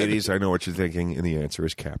 Ladies, I know what you're thinking, and the answer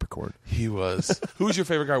is Capricorn. He was. Who was your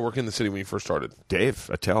favorite guy working in the city when you first started? Dave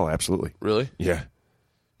Attell, absolutely. Really? Yeah.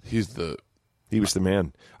 He was the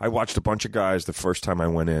man. I watched a bunch of guys the first time I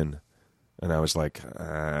went in, and I was like,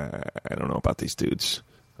 I don't know about these dudes.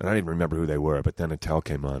 And I didn't remember who they were, but then Attell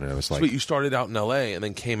came on, and I was like... Sweet, you started out in L.A. and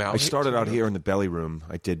then came out... I started out here in the Belly Room.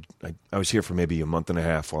 I was here for maybe a month and a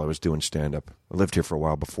half while I was doing stand-up. I lived here for a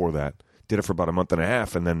while before that. Did it for about a month and a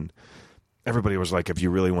half, and then everybody was like, if you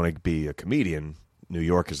really want to be a comedian, New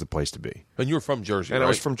York is the place to be. And you were from Jersey, And right? I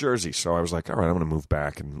was from Jersey, so I was like, all right, I'm going to move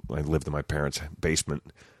back. And I lived in my parents'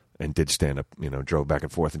 basement and did stand-up, drove back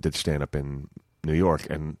and forth and did stand-up in New York.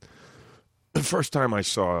 And the first time I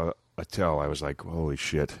saw Attell, I was like, holy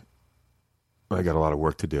shit, I got a lot of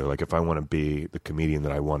work to do. Like, if I want to be the comedian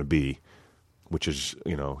that I want to be, which is,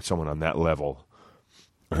 someone on that level,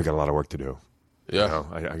 I got a lot of work to do. Yeah.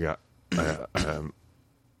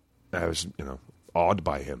 I was, awed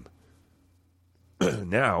by him.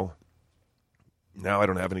 Now I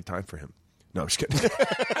don't have any time for him. No, I'm just kidding.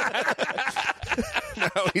 Now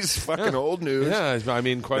he's fucking old news. Yeah, I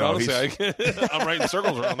mean, quite No, honestly, I'm writing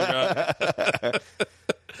circles around the guy.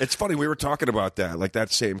 It's funny, we were talking about that, like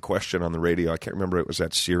that same question on the radio. I can't remember it was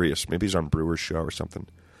that Sirius. Maybe he's on Brewer's show or something.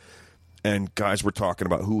 And guys were talking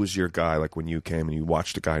about who was your guy, like when you came and you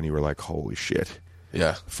watched a guy and you were like, holy shit.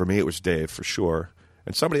 Yeah. For me, it was Dave, for sure.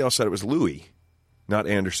 And somebody else said it was Louis. Not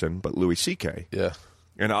Anderson, but Louis C.K. Yeah.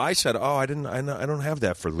 And I said, I don't have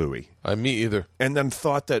that for Louis. Me either. And then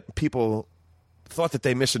thought that people thought that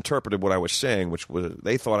they misinterpreted what I was saying, which was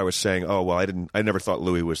they thought I was saying, I never thought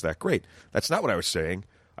Louis was that great. That's not what I was saying.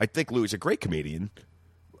 I think Louis is a great comedian.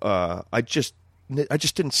 I just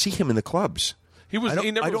didn't see him in the clubs. He was. I don't,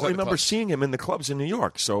 he never I was don't at the remember club. seeing him in the clubs in New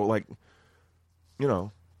York. So,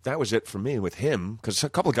 that was it for me with him. Because a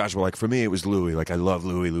couple of guys were like, for me, it was Louis. Like, I love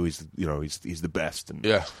Louis. Louis, he's the best. And,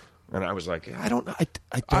 Yeah. And I was like, I don't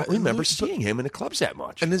remember seeing him in the clubs that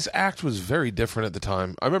much. And his act was very different at the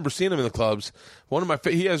time. I remember seeing him in the clubs. One of my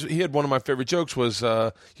he had one of my favorite jokes was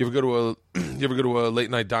you ever go to a late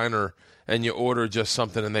night diner and you order just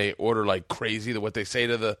something and they order like crazy. What they say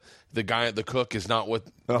to the guy at the cook is not what.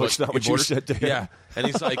 It's not what you ordered. said to him. Yeah, and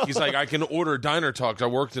he's like I can order diner talk. I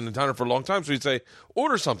worked in the diner for a long time, so he'd say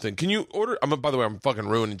order something. Can you order? By the way, I'm fucking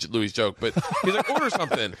ruining Louis' joke, but he's like order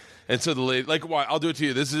something. And so the lady why? I'll do it to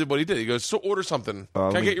you. This is what he did. He goes, so order something.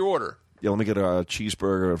 Can I get your order? Yeah, let me get a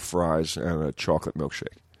cheeseburger, fries, and a chocolate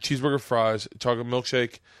milkshake. Cheeseburger, fries, chocolate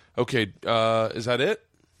milkshake. Okay, is that it?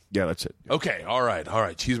 Yeah, that's it. Okay, all right.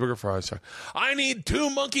 Cheeseburger, fries. Sorry. I need 2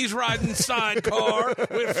 monkeys riding sidecar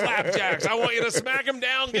with flapjacks. I want you to smack them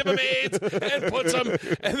down, give them AIDS, and put some.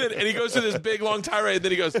 And he goes to this big long tirade. And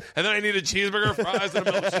then he goes, and then I need a cheeseburger, fries, and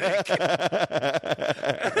a milkshake.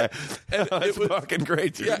 And That's fucking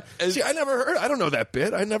great, dude. Yeah, and- See, I don't know that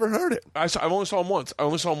bit. I never heard it. I only saw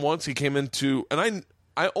him once. He came into, and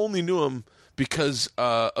I only knew him because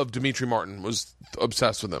of Dimitri Martin. Was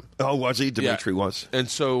obsessed with him. Oh, was he? Dimitri Yeah. was.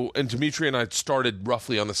 And Dimitri and I started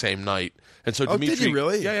roughly on the same night. And so Oh, did Dimitri, you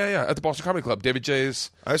really? Yeah, at the Boston Comedy Club. David J's.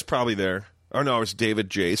 I was probably there. Oh, no, it was David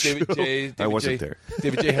J's David show. J. I wasn't there.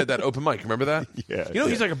 David J. had that open mic. Remember that? Yeah, You know,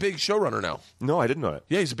 he's yeah. like a big showrunner now. No, I didn't know it.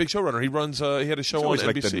 Yeah, he's a big showrunner. He runs. He had a show He's on always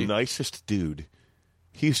NBC. like the nicest dude.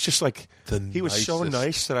 He's just like he was so nicest.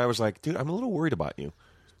 nice that I was like, dude, I'm a little worried about you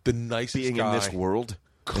The nicest being guy. in this world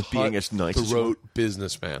and being as nice as you throat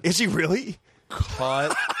businessman. are. Is he really?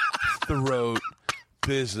 Cut throat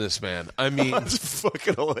businessman. I mean, That's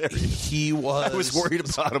fucking hilarious. he was. I was worried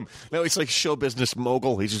about him. Now he's like show business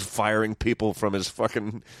mogul. He's just firing people from his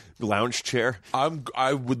fucking lounge chair.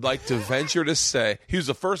 I would like to venture to say he was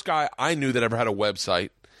the first guy I knew that ever had a website.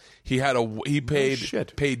 He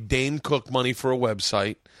shit. paid Dane Cook money for a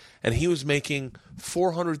website, and he was making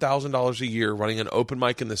 $400,000 a year running an open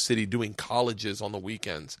mic in the city, doing colleges on the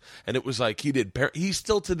weekends. And it was like he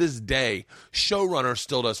still to this day, showrunner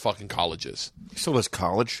still does fucking colleges He still does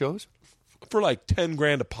college shows. for like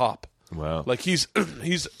 $10,000 a pop. Wow. Like he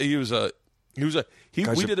was a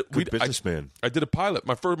Guy's we a did good businessman. I did a pilot,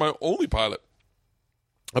 my only pilot.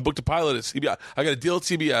 I booked a pilot at CBS. I got a deal at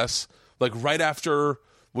CBS like right after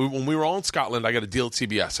when we were all in Scotland. I got a deal at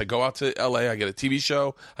CBS. I go out to LA. I get a TV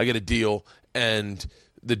show. I get a deal, and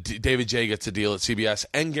David J gets a deal at CBS,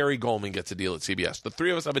 and Gary Goldman gets a deal at CBS. The three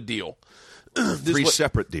of us have a deal. Three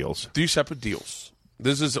separate deals. 3 separate deals.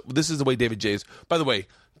 This is the way David J is. By the way,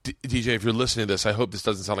 DJ, if you're listening to this, I hope this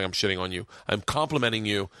doesn't sound like I'm shitting on you. I'm complimenting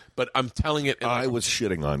you, but I'm telling it. I was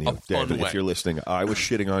shitting on you, fun David. way. If you're listening, I was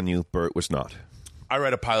shitting on you. Bert was not. I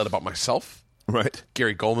write a pilot about myself. Right.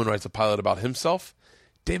 Gary Goldman writes a pilot about himself.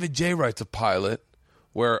 David J writes a pilot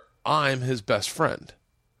where I'm his best friend.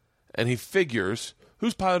 And he figures,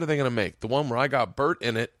 whose pilot are they going to make? The one where I got Bert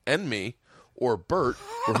in it and me, or Bert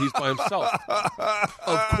where he's by himself?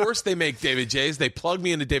 Of course they make David J's. They plug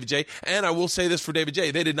me into David J. And I will say this for David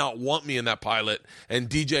J. They did not want me in that pilot. And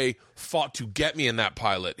DJ fought to get me in that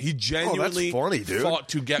pilot. He genuinely funny, dude. fought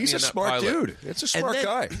to get He's me in a that smart pilot. dude. It's a smart then-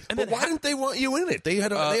 guy. and But then why didn't they want you in it? They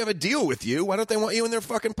have a deal with you. Why don't they want you in their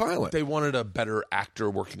fucking pilot? They wanted a better actor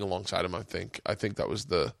working alongside him. I think that was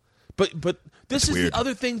the. But this is weird. the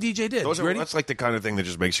other thing DJ did. You ready? That's like the kind of thing that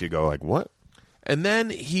just makes you go like, what? And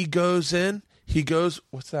then he goes in. He goes.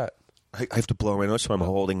 What's that? I have to blow my nose, so I'm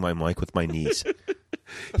holding my mic with my knees.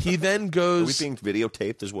 He then Are we goes. being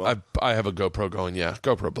videotaped as well? I have a GoPro going. Yeah,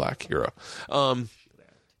 GoPro Black Hero.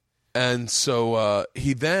 And so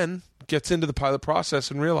he then gets into the pilot process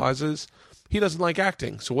and realizes he doesn't like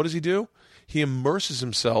acting. So what does he do? He immerses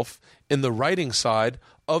himself in the writing side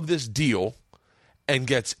of this deal and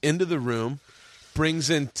gets into the room, brings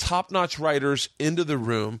in top-notch writers into the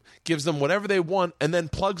room, gives them whatever they want, and then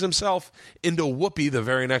plugs himself into Whoopi the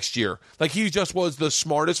very next year. Like, he just was the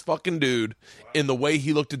smartest fucking dude in the way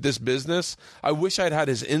he looked at this business. I wish I'd had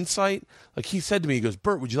his insight. Like, he said to me, he goes,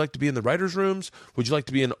 Bert, would you like to be in the writers' rooms? Would you like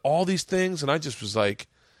to be in all these things? And I just was like,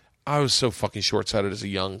 I was so fucking short-sighted as a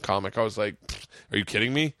young comic. I was like, are you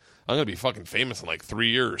kidding me? I'm going to be fucking famous in like 3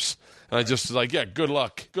 years. And I just was like, yeah, good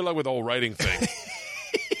luck. Good luck with the whole writing thing.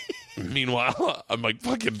 Meanwhile, I'm like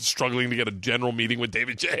fucking struggling to get a general meeting with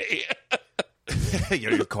David J.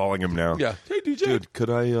 You're calling him now. Yeah. Hey, DJ. Dude, could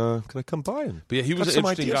I come by and But yeah, he was got an some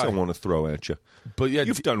interesting ideas guy. I want to throw at you. But yeah,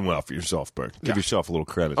 You've done well for yourself, Bert. Give Yeah. yourself a little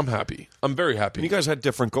credit. I'm happy. I'm very happy. You guys had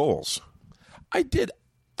different goals. I did.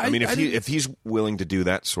 I mean, didn't- if he's willing to do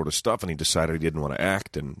that sort of stuff and he decided he didn't want to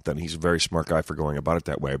act, and then he's a very smart guy for going about it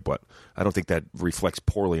that way. But I don't think that reflects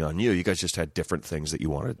poorly on you. You guys just had different things that you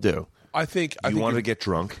wanted to do. I think You wanted to you're- get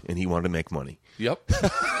drunk, and he wanted to make money. Yep.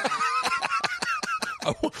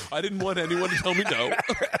 I didn't want anyone to tell me no,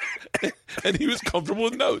 and he was comfortable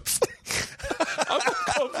with notes. I'm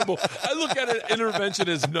uncomfortable. I look at an intervention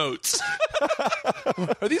as notes.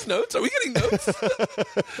 Are these notes? Are we getting notes?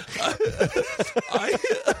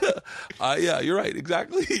 Yeah, you're right.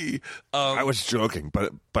 Exactly. I was joking,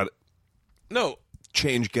 but No,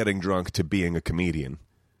 change getting drunk to being a comedian.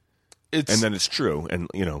 it's And then it's true. And,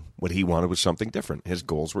 what he wanted was something different. His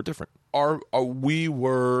goals were different. we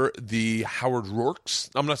were the Howard Rourkes.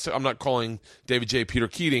 I'm not calling David J. Peter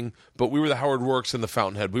Keating, but we were the Howard Rourkes and the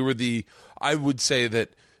Fountainhead. We were I would say that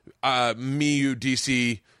me, you,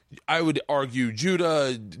 DC, I would argue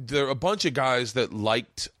Judah. There are a bunch of guys that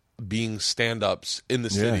liked being stand-ups in the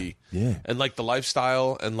city, yeah. and liked the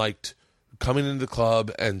lifestyle, and liked coming into the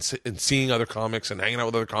club and seeing other comics and hanging out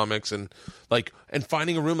with other comics and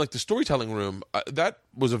finding a room like the storytelling room. That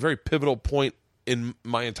was a very pivotal point in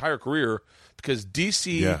my entire career because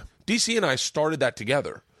DC Yeah. DC and I started that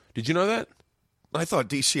together. Did you know that? I thought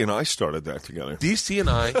DC and I started that together. DC and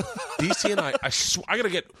I, I gotta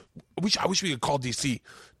get. I wish we could call DC.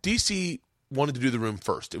 DC wanted to do the room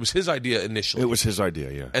first. It was his idea initially. It was his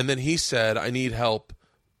idea, yeah. And then he said, "I need help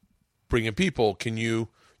bringing people. Do you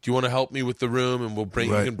want to help me with the room? And you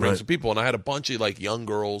can bring some people." And I had a bunch of like young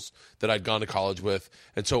girls that I'd gone to college with,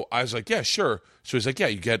 and so I was like, "Yeah, sure." So he's like, "Yeah,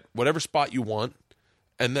 you get whatever spot you want."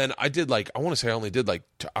 And then I did I want to say I only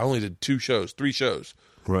did 3 shows.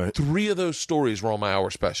 Right. 3 of those stories were on my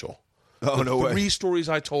hour special. Oh, no way. 3 stories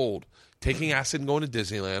I told: taking acid and going to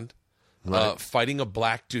Disneyland, fighting a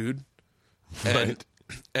black dude, and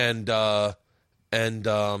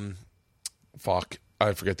fuck,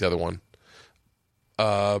 I forget the other one.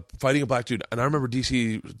 Fighting a black dude, and I remember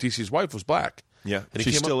DC's wife was black. Yeah, and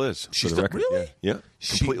she still is. She's for the still record. really, yeah,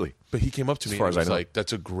 completely. But he came up to me far and as I was know. like,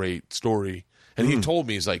 "That's a great story." And he told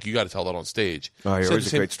me, he's like, "You got to tell that on stage." Oh, you're Said always the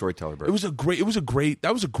a same- great storyteller, Bert.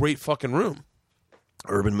 That was a great fucking room.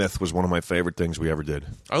 Urban Myth was one of my favorite things we ever did.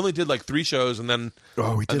 I only did 3 shows, and then We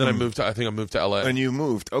and did then I them. moved to. I think I moved to LA. And you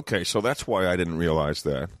moved. Okay, so that's why I didn't realize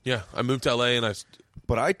that. Yeah, I moved to LA, and I.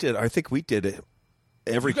 But I did. I think we did it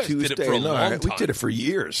every You guys did it Tuesday for a night. long We time. did it for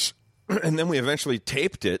years, and then we eventually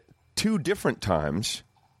taped it 2 different times.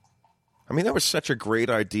 I mean, that was such a great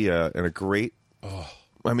idea and a great.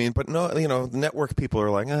 I mean, but no, network people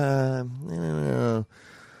are like,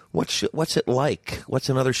 what's it like? What's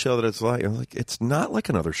another show that it's like? I'm like, it's not like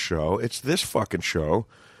another show. It's this fucking show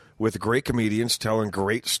with great comedians telling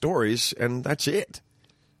great stories, and that's it.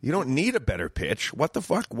 You don't need a better pitch. What the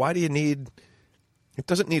fuck? Why do you need? It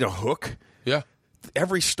doesn't need a hook. Yeah,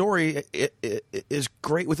 Every story it is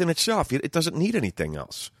great within itself. It doesn't need anything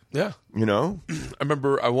else. yeah. You know? I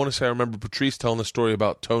remember Patrice telling the story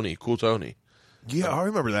about Tony, Cool Tony. Yeah, I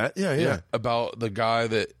remember that. Yeah. About the guy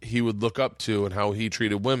that he would look up to and how he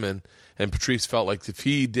treated women. And Patrice felt like if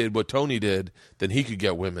he did what Tony did, then he could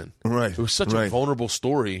get women. Right, It was such a right. vulnerable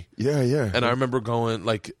story. Yeah. And I remember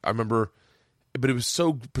but it was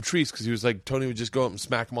so Patrice because he was like, Tony would just go up and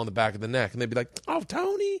smack him on the back of the neck. And they'd be like, "Oh,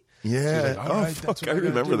 Tony." Yeah. So he's like, "All Oh, right, fuck, that's what I gotta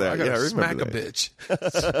remember do. that. I gotta Yeah, I remember smack a that.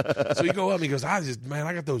 bitch. So he go up and he goes, I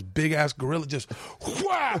got those big ass gorilla just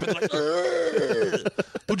whap and like,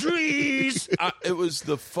 Patrice. It was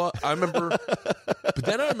the fun. I remember, but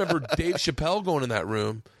then I remember Dave Chappelle going in that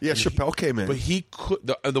room. Yeah, Chappelle came in. But he could.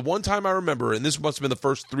 The one time I remember, and this must have been the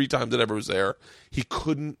first 3 times that I ever was there, he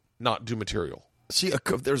couldn't not do material. See,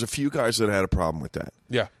 there's a few guys that had a problem with that.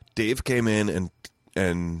 Yeah. Dave came in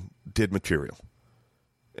and did material.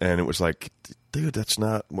 And it was like, dude, that's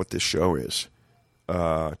not what this show is.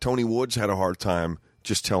 Tony Woods had a hard time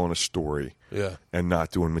just telling a story Yeah. and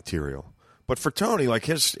not doing material. But for Tony, like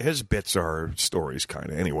his bits are stories kind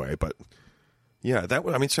of anyway. But yeah,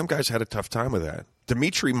 some guys had a tough time with that.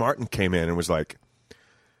 Dimitri Martin came in and was like,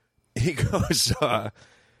 he goes,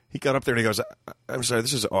 he got up there and he goes, "I'm sorry,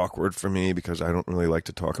 this is awkward for me because I don't really like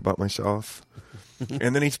to talk about myself."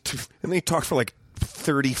 and then he talked for like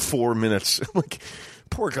 34 minutes. I'm like,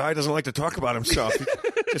 poor guy doesn't like to talk about himself. He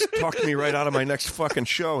just talked me right out of my next fucking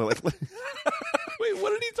show. Like, Wait, what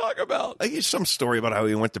did he talk about? I hear some story about how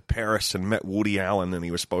he went to Paris and met Woody Allen, and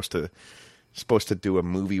he was supposed to do a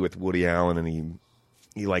movie with Woody Allen, and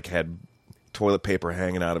he like had toilet paper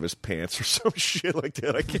hanging out of his pants or some shit like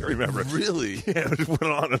that. I can't remember. Really? Yeah, it went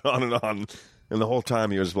on and on and on. And the whole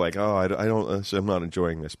time he was like, "Oh, I'm not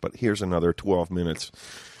enjoying this, but here's another 12 minutes."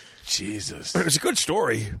 Jesus. It was a good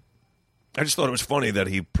story. I just thought it was funny that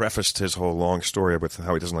he prefaced his whole long story with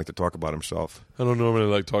how he doesn't like to talk about himself. I don't normally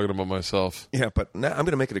like talking about myself. Yeah, but now I'm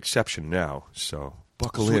going to make an exception now, so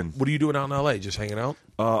buckle So in. what are you doing out in L.A.? Just hanging out?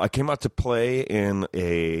 I came out to play in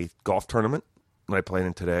a golf tournament that I played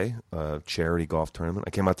in today, a charity golf tournament.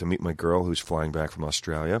 I came out to meet my girl who's flying back from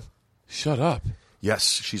Australia. Shut up. Yes,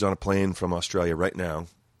 she's on a plane from Australia right now,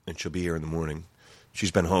 and she'll be here in the morning.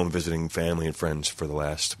 She's been home visiting family and friends for the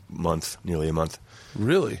last month, nearly a month.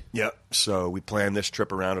 Really? Yeah, so we planned this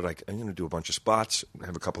trip around it. I'm going to do a bunch of spots,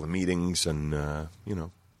 have a couple of meetings, and,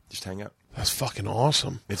 just hang out. That's fucking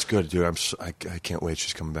awesome. It's good, dude. I can't wait.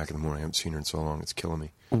 She's coming back in the morning. I haven't seen her in so long. It's killing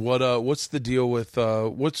me. What's the deal with I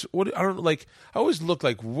don't like. I always look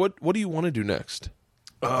like what do you want to do next?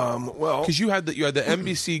 Well, Because you had the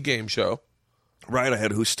NBC game show. right, I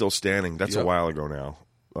had Who's Still Standing. That's Yep. a while ago now.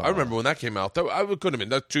 I remember when that came out. That couldn't have been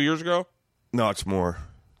that 2 years ago. No, it's more.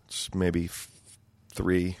 It's maybe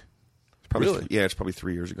 3. It's probably Really? Yeah, it's probably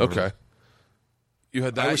 3 years ago. Okay. You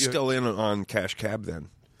had that. I was still in on Cash Cab then.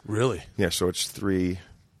 really Yeah, so it's 3.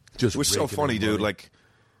 just. It was so raking funny, in dude. money. Like,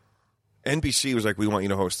 NBC was like, "We want you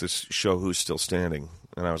to host this show, Who's Still Standing."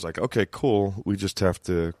 And I was like, okay, cool. We just have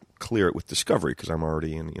to clear it with Discovery because I'm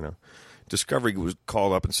already in, Discovery was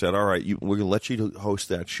called up and said, all right, we're going to let you host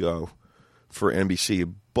that show for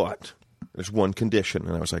NBC, but there's one condition.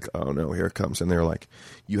 And I was like, oh, no, here it comes. And they're like,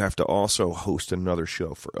 you have to also host another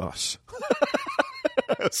show for us.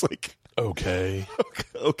 I was like, Okay.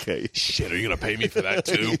 okay. Shit, are you going to pay me for that,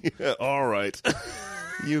 too? Yeah, all right.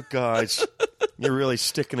 You guys, you're really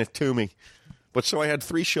sticking it to me. But so I had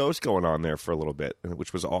 3 shows going on there for a little bit,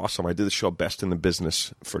 which was awesome. I did the show Best in the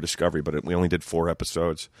Business for Discovery, but we only did 4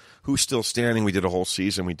 episodes. Who's Still Standing? We did a whole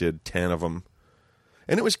season. We did 10 of them.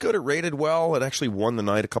 And it was good. It rated well. It actually won the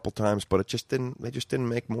night a couple times, but they just didn't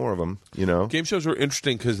make more of them, Game shows are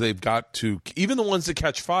interesting because they've got to, even the ones that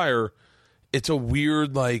catch fire, it's a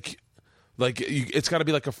weird, it's got to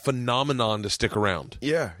be like a phenomenon to stick around.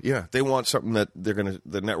 Yeah. They want something that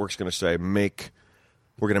the network's going to say,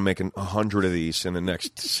 we're going to make 100 of these in the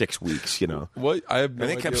next 6 weeks, What? I have no And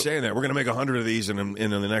they idea. kept saying that. We're going to make 100 of these in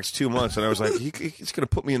the next 2 months. And I was like, he's going to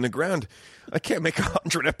put me in the ground. I can't make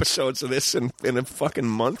 100 episodes of this in a fucking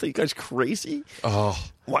month. Are you guys crazy? Oh.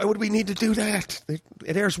 Why would we need to do that?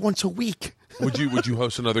 It airs once a week. Would you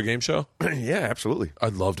host another game show? Yeah, absolutely.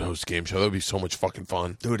 I'd love to host a game show. That would be so much fucking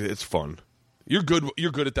fun. Dude, it's fun. You're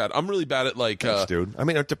good at that. I'm really bad at Thanks, dude. I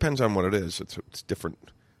mean, it depends on what it is. It's different.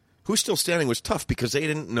 Who's Still Standing was tough because they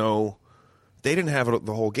didn't know. They didn't have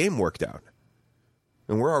the whole game worked out.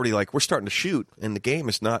 And we're already we're starting to shoot, and the game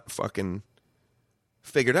is not fucking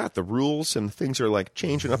figured out. The rules and things are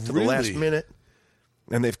changing up to the last minute.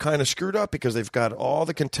 And they've kind of screwed up because they've got all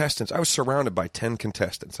the contestants. I was surrounded by 10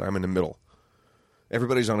 contestants. I'm in the middle.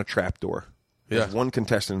 Everybody's on a trapdoor. There's one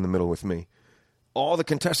contestant in the middle with me. All the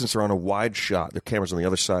contestants are on a wide shot. Their camera's on the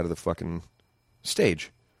other side of the fucking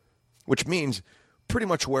stage, which means pretty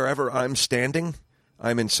much wherever I'm standing,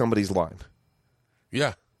 I'm in somebody's line.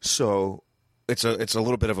 Yeah. So it's a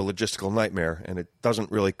little bit of a logistical nightmare, and it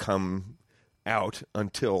doesn't really come out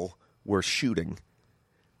until we're shooting.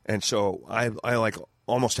 And so I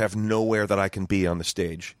almost have nowhere that I can be on the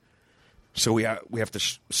stage. So we have to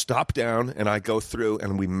stop down, and I go through,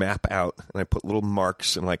 and we map out, and I put little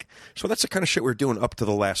marks, and so that's the kind of shit we're doing up to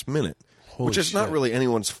the last minute, which is not really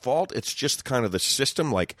anyone's fault. It's just kind of the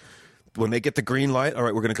system. When they get the green light, all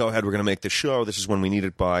right, we're going to go ahead, we're going to make the show. This is when we need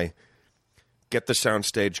it by. Get the sound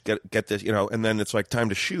stage, get this, and then it's time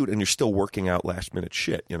to shoot, and you're still working out last minute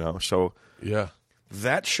shit, So Yeah.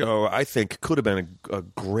 that show, I think, could have been a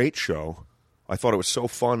great show. I thought it was so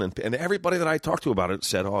fun, and everybody that I talked to about it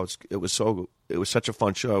said, "Oh, it was such a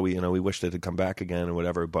fun show. We wished it had come back again or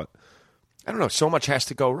whatever." But I don't know. So much has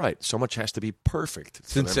to go right. So much has to be perfect.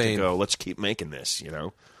 It's insane. To go, let's keep making this.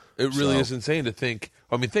 It really is insane to think.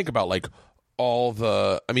 I mean, think about all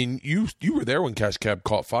the. I mean, you were there when Cash Cab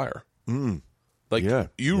caught fire. Yeah.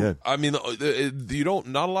 I mean, you don't.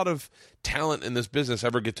 Not a lot of talent in this business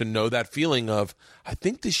ever get to know that feeling of. I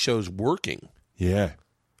think this show's working. Yeah.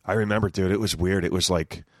 I remember, dude, it was weird. It was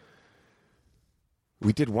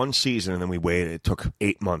we did one season and then we waited. It took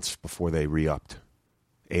 8 months before they re-upped.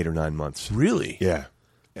 8 or 9 months. Really? Yeah.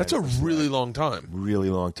 That's a really long time. Really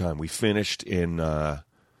long time. We finished in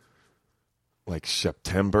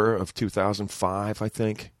September of 2005, I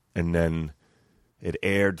think. And then it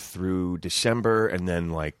aired through December, and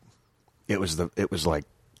then it was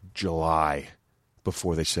July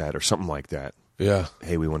before they said, or something like that. Yeah.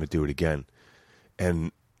 Hey, we want to do it again.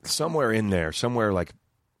 And somewhere in there,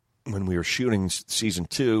 when we were shooting season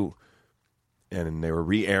 2 and they were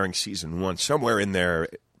re-airing season 1, somewhere in there,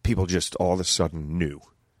 people just all of a sudden knew.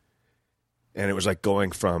 And it was going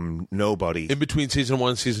from nobody. In between season 1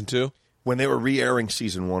 and season 2? When they were re-airing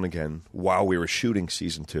season 1 again, while we were shooting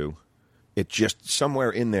season 2, it just, somewhere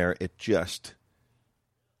in there, it just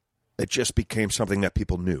became something that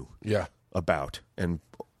people knew about. And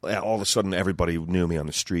all of a sudden, everybody knew me on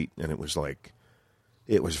the street, and it was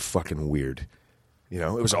it was fucking weird. It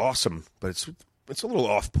was awesome, but it's a little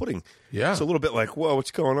off-putting. Yeah. It's a little bit whoa,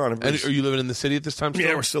 what's going on? And are you living in the city at this time still?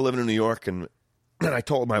 Yeah, we're still living in New York, and I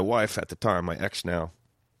told my wife at the time, my ex now,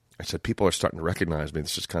 I said, people are starting to recognize me.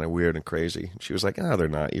 This is kind of weird and crazy. And she was like, they're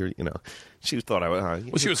not. She thought I was.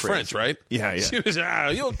 Well, she was crazy. French, right? Yeah. She was,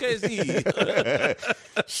 you're crazy.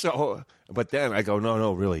 So, but then I go,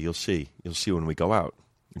 no, really, you'll see. You'll see when we go out.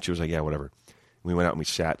 And she was like, yeah, whatever. We went out and we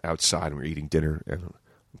sat outside and we were eating dinner, and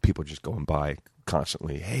people just going by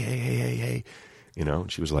constantly, hey.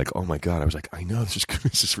 And she was like, oh my God. I was like, I know, this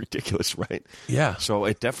is ridiculous, right? Yeah. So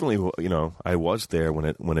it definitely, I was there when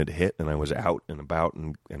it hit, and I was out and about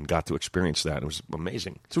and got to experience that. It was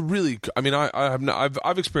amazing. It's a really, I mean,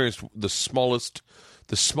 I've experienced the smallest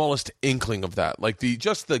the smallest inkling of that, like the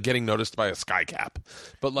getting noticed by a sky cap,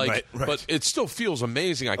 but like, Right. but it still feels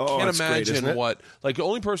amazing. I Oh, can't it's great, imagine isn't it? what, like the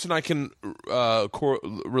only person I can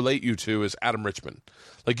relate you to is Adam Richman.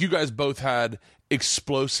 Like you guys both had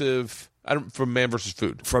explosive, from Man vs.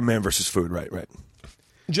 Food, From Man vs. Food, right.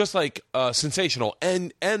 just like sensational,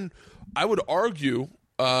 and I would argue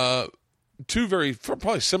two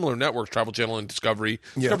probably similar networks, Travel Channel and Discovery.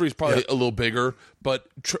 Discovery is probably a little bigger, but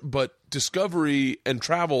Discovery and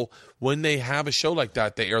Travel, when they have a show like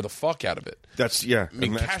that, they air the fuck out of it. That's I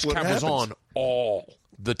mean, Cash Cab was on all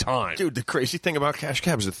the time. Dude, the crazy thing about Cash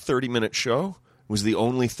Cab is a 30-minute show. It was the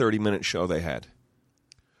only 30-minute show they had.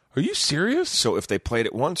 Are you serious? So if they played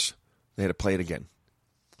it once, they had to play it again.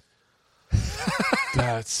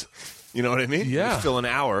 That's You know what I mean? Yeah. They fill an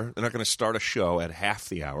hour. They're not going to start a show at half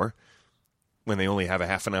the hour when they only have a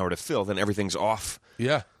half an hour to fill. Then everything's off.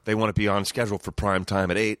 yeah. They want to be on schedule for prime time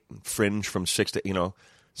at 8, Fringe from 6 to,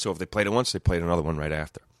 So if they played it once, they played another one right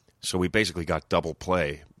after. So we basically got double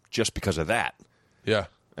play just because of that. Yeah.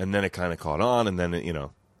 And then it kind of caught on, and then,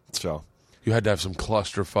 so. You had to have some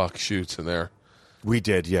clusterfuck shoots in there. We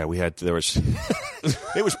did, yeah. There was,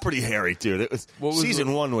 it was pretty hairy, dude. It was,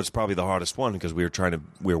 season 1 was probably the hardest one because we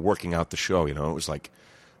were working out the show, It was like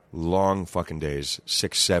long fucking days,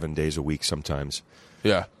 6-7 days a week sometimes.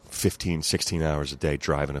 Yeah. 15, 16 hours a day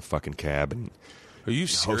driving a fucking cab. And Are you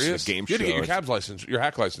hosting a serious? game You had to get show. your cab's license, your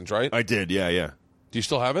hack license, right? I did, yeah. Do you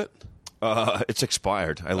still have it? It's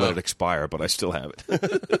expired. I let it expire, but I still have it.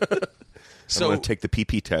 So I don't want to take the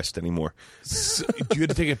PP test anymore. you had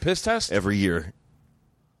to take a piss test? Every year.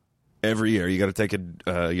 Every year. You got to take a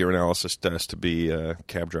urinalysis test to be a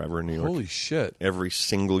cab driver in New York. Holy shit. Every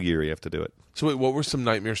single year you have to do it. So wait, what were some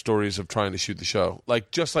nightmare stories of trying to shoot the show?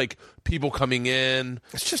 Like, just like people coming in?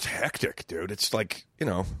 It's just hectic, dude. It's like,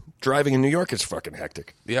 driving in New York is fucking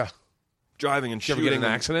hectic. Yeah. Driving and Did you ever shooting get in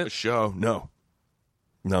an a accident? show. No,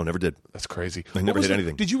 never did. That's crazy. I never What was hit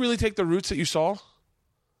anything. Did you really take the routes that you saw?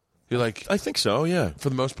 You're like, I think so, yeah. for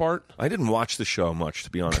the most part? I didn't watch the show much, to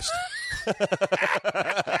be honest.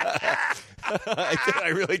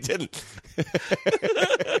 I really didn't.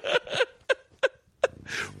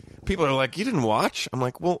 People are like, you didn't watch? I'm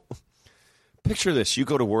like, well, picture this. You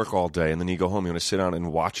go to work all day, and then you go home. You want to sit down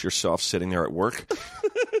and watch yourself sitting there at work?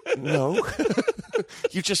 No.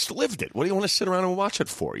 You just lived it. What do you want to sit around and watch it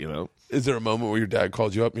for, Is there a moment where your dad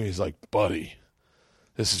called you up and he's like, buddy,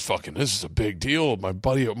 this is a big deal. My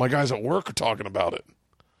guys at work are talking about it.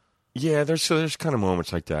 Yeah, there's kind of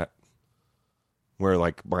moments like that where,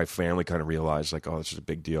 like, my family kind of realized, like, oh, this is a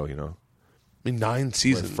big deal, I mean, 9 My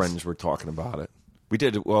seasons. friends were talking about it. We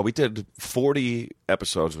did 40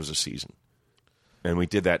 episodes was a season. And we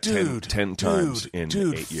did that 10 times in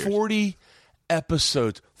 8 years. 40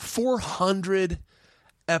 episodes. 400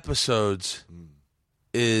 episodes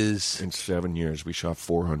is... In 7 years, we shot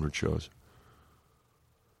 400 shows.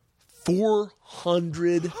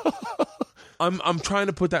 400. I'm trying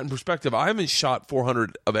to put that in perspective. I haven't shot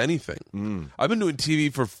 400 of anything. I've been doing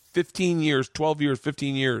TV for 15 years, 12 years,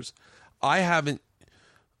 15 years. I've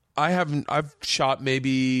shot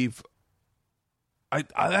maybe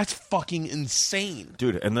that's fucking insane.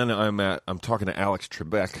 Dude, and then I'm talking to Alex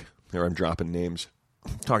Trebek. Here I'm dropping names.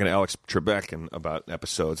 I'm talking to Alex Trebek and about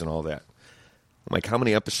episodes and all that. I'm like, how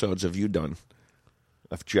many episodes have you done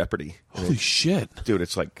of Jeopardy? Holy shit. Dude,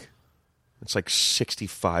 it's like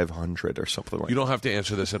 6,500 or something like that. You don't have to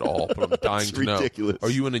answer this at all, but I'm dying It's to know. ridiculous. Are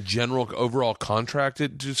you in a general overall contract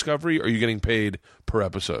at Discovery, or are you getting paid per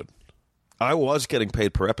episode? I was getting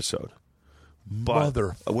paid per episode. But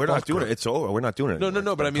we're not doing it. It's over. We're not doing it No,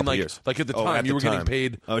 anymore. but I mean, like at the time, you were getting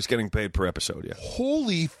paid. I was getting paid per episode, yeah.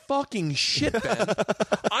 Holy fucking shit, Ben.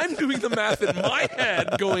 I'm doing the math in my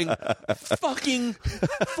head going, fucking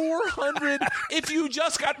 400 if you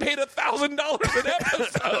just got paid $1,000 an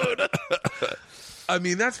episode. I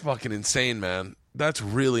mean, that's fucking insane, man. That's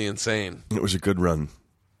really insane. It was a good run.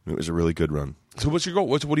 It was a really good run. So what's your goal?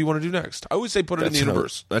 What do you want to do next? I always say put it in the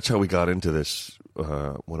universe. That's how we got into this.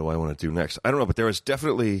 What do I want to do next? I don't know, but there was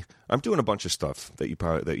definitely. I'm doing a bunch of stuff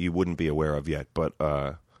that you wouldn't be aware of yet. But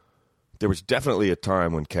there was definitely a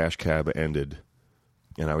time when Cash Cab ended,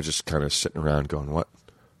 and I was just kind of sitting around going, "What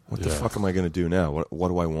the fuck am I going to do now? What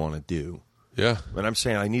do I want to do?" Yeah. And I'm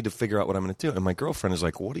saying I need to figure out what I'm going to do. And my girlfriend is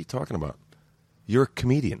like, "What are you talking about? You're a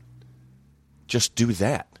comedian. Just do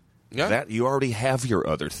that." Yeah. That you already have your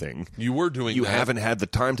other thing. You were doing You that. haven't had the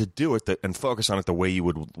time to do it and focus on it the way you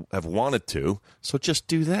would have wanted to. So just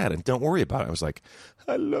do that and don't worry about it. I was like,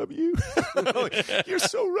 I love you. You're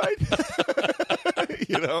so right.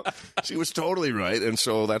 She was totally right, and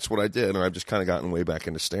so that's what I did, and I've just kind of gotten way back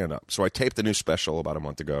into stand-up. So I taped a new special about a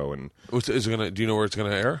month ago, and Is it gonna? Do you know where it's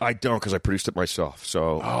gonna air? I don't because I produced it myself.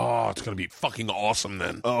 So Oh, it's gonna be fucking awesome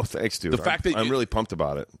then. oh, thanks, dude. The fact that I'm you- really pumped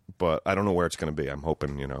about it, but I don't know where it's going to be. I'm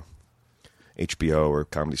hoping HBO or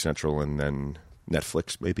Comedy Central, and then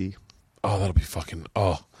Netflix maybe. Oh, that'll be fucking.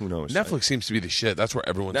 Oh, Who knows? Netflix seems to be the shit. That's where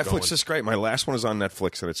everyone's going. Netflix is great. My last one is on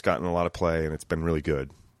Netflix, and it's gotten a lot of play, and it's been really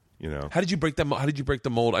good. How did you break them? How did you break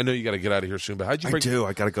the mold? I know you got to get out of here soon, but how did you break?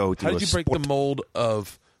 I got to go. How did you break the mold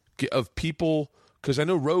of people? Because I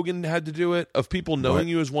know Rogan had to do it. Of people knowing Right.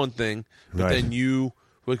 you as one thing, but Right. then you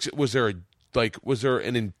was there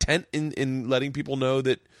an intent in letting people know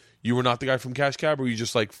that you were not the guy from Cash Cab, or were you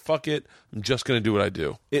just like, fuck it, I'm just going to do what I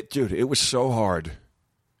do? Dude, it was so hard.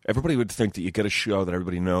 Everybody would think that you get a show that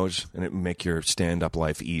everybody knows, and it would make your stand-up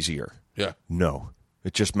life easier. Yeah. No,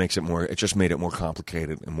 it just makes it more. It just made it more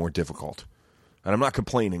complicated and more difficult. And I'm not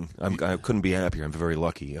complaining. I couldn't be happier. I'm very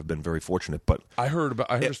lucky. I've been very fortunate. But I heard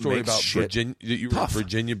a story makes about shit Virginia. You were in tough.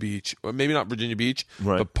 Virginia Beach, or maybe not Virginia Beach,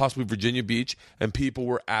 Right. but possibly Virginia Beach, and people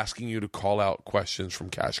were asking you to call out questions from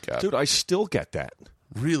Cash Cab. dude, I still get that.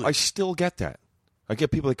 Really? I still get that. I get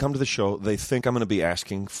people that come to the show. They think I'm going to be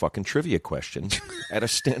asking fucking trivia questions at a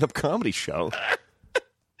stand-up comedy show.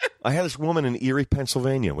 I had this woman in Erie,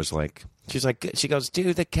 Pennsylvania. She goes,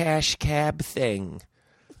 do the Cash Cab thing.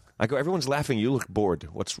 I go, everyone's laughing. You look bored.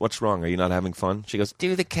 What's wrong? Are you not having fun? She goes,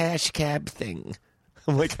 do the Cash Cab thing.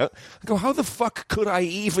 I'm like, I go, how the fuck could I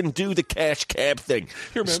even do the Cash Cab thing?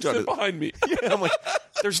 Here, man, sit behind me. Yeah, I'm like,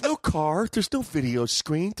 there's no car, there's no video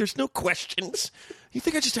screen, there's no questions. You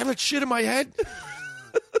think I just have that shit in my head?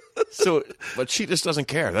 But she just doesn't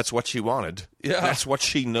care. That's what she wanted. Yeah. That's what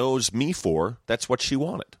she knows me for. That's what she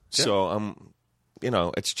wanted. Yeah. So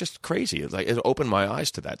it's just crazy. It opened my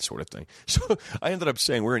eyes to that sort of thing. So I ended up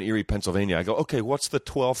saying, we're in Erie, Pennsylvania. I go, okay, what's the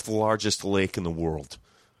 12th largest lake in the world?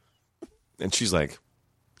 And she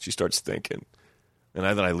starts thinking. And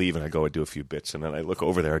then I leave and I go and do a few bits. And then I look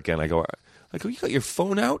over there again. I go, you got your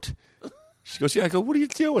phone out? She goes, yeah. I go, what are you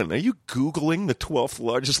doing? Are you Googling the 12th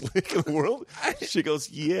largest lake in the world? She goes,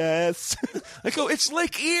 yes. I go, it's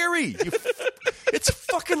Lake Erie. It's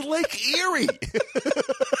fucking Lake Erie.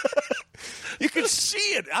 You can see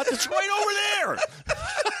it. It's right over there.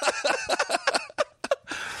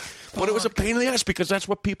 But it was a pain in the ass because that's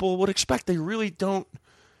what people would expect. They really don't.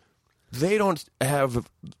 They don't have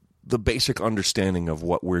the basic understanding of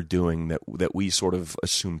what we're doing that we sort of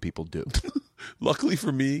assume people do. Luckily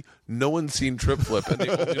for me, no one's seen Trip Flip, and they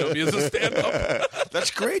only know me as a stand-up.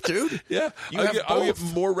 That's great, dude. Yeah, I get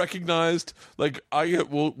more recognized. Like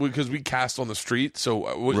because we cast on the street. So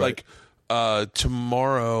Right.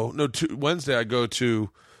 Wednesday, I go to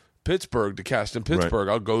Pittsburgh to cast in Pittsburgh.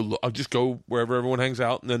 Right. I'll just go wherever everyone hangs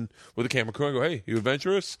out, and then with a camera crew, I go, "Hey, you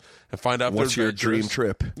adventurous?" And find out What's if they're your adventurous. dream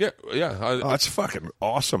trip? Yeah. Oh, that's fucking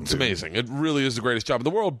awesome. It's amazing. It really is the greatest job in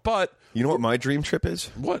the world. But You know what my dream trip is?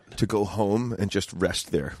 What? To go home and just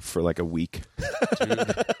rest there for like a week.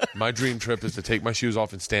 Dude, my dream trip is to take my shoes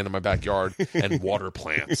off and stand in my backyard and water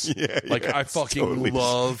plants. I fucking Totally.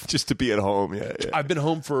 love. Just to be at home. Yeah. I've been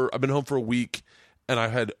home for a week, and I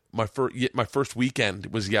had my first weekend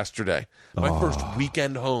was yesterday. My first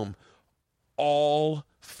weekend home all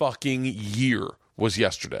fucking year was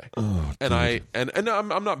yesterday. And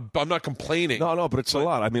I'm not complaining. No, but it's a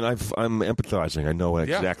lot. I mean, I'm empathizing. I know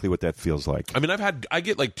exactly what that feels like. I mean, I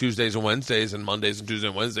get like Tuesdays and Wednesdays and Mondays and Tuesdays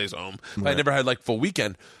and Wednesdays home. But I never had like full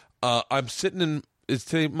weekend. I'm sitting in. Is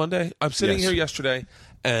today Monday? I'm sitting Yes. here yesterday,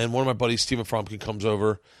 and one of my buddies, Stephen Fromkin, comes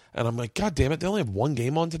over, and I'm like, God damn it, they only have one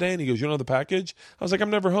game on today. And he goes, you don't have the package? I was like,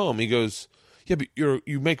 I'm never home. He goes, yeah, but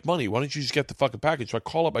you make money. Why don't you just get the fucking package? So I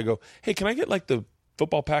call up. I go, hey, can I get like the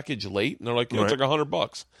football package late? And they're like, yeah, it's like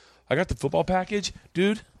 $100. I got the football package,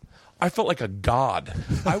 dude. I felt like a god.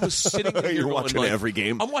 I was sitting there. You're going, watching every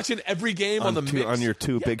game? I'm watching every game on the mix. On your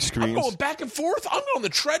two big screens? I'm going back and forth. I'm on the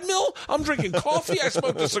treadmill. I'm drinking coffee. I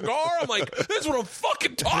smoked a cigar. I'm like, this is what I'm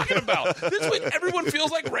fucking talking about. This is what everyone feels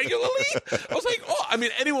like regularly. I was like, oh, I mean,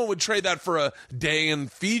 anyone would trade that for a day in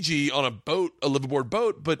Fiji on a boat, a liveaboard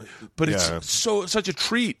boat, but Yeah. it's such a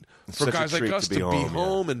treat for such a guys like treat us to be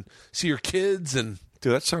home and see your kids and.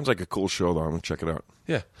 Dude, that sounds like a cool show, though. I'm going to check it out.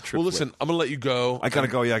 Yeah. Well, listen, I'm going to let you go. I got to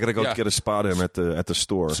go. Yeah, I got to go Yeah. get a spot in at the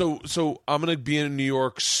store. So I'm going to be in New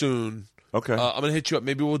York soon. Okay. I'm going to hit you up.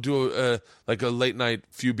 Maybe we'll do a late night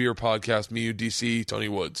few beer podcast. Me, you, DC, Tony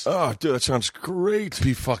Woods. Oh, dude, that sounds great. It'd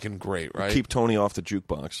be fucking great, right? Keep Tony off the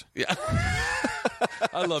jukebox. Yeah.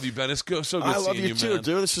 I love you, Ben. It's so good I love seeing you too, man.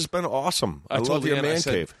 dude. This has been awesome. I told love your Leanne, man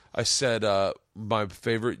cave. I said my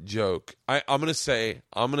favorite joke. I'm gonna say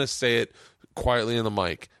it quietly in the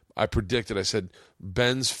mic. I predicted. I said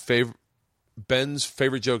Ben's favorite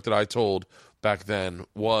joke that I told back then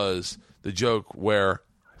was the joke where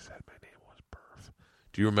I said my name was Burf.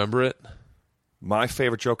 Do you remember it? My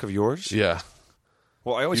favorite joke of yours? Yeah.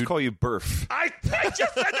 Well, I always call you Burf. I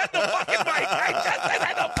just said that in the fucking mic. I just said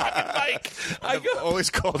that in the fucking mic. I've always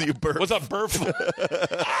called you Burf. What's up, Burf?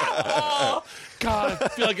 Oh, God, I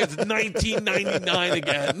feel like it's 1999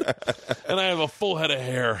 again, and I have a full head of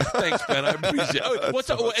hair. Thanks, Ben. I appreciate it. Oh, what's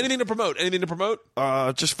up? Anything to promote? Anything to promote?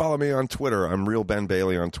 Just follow me on Twitter. I'm Real Ben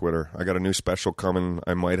Bailey on Twitter. I got a new special coming.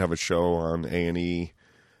 I might have a show on A&E.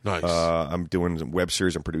 Nice. I'm doing web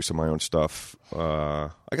series. I'm producing my own stuff. I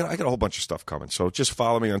got a whole bunch of stuff coming. So just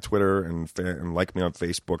follow me on Twitter and like me on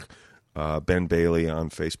Facebook. Ben Bailey on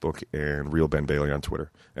Facebook and Real Ben Bailey on Twitter.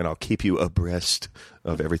 And I'll keep you abreast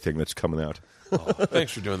of everything that's coming out. Oh,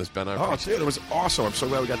 thanks for doing this, Ben. I appreciate it was awesome. I'm so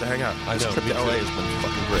glad we got to hang out. I know. This trip to LA has been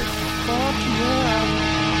fucking great. Fuck yeah.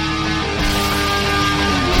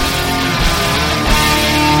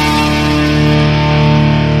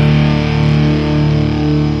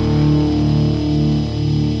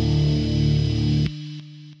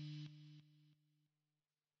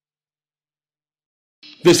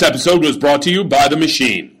 This episode was brought to you by The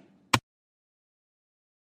Machine.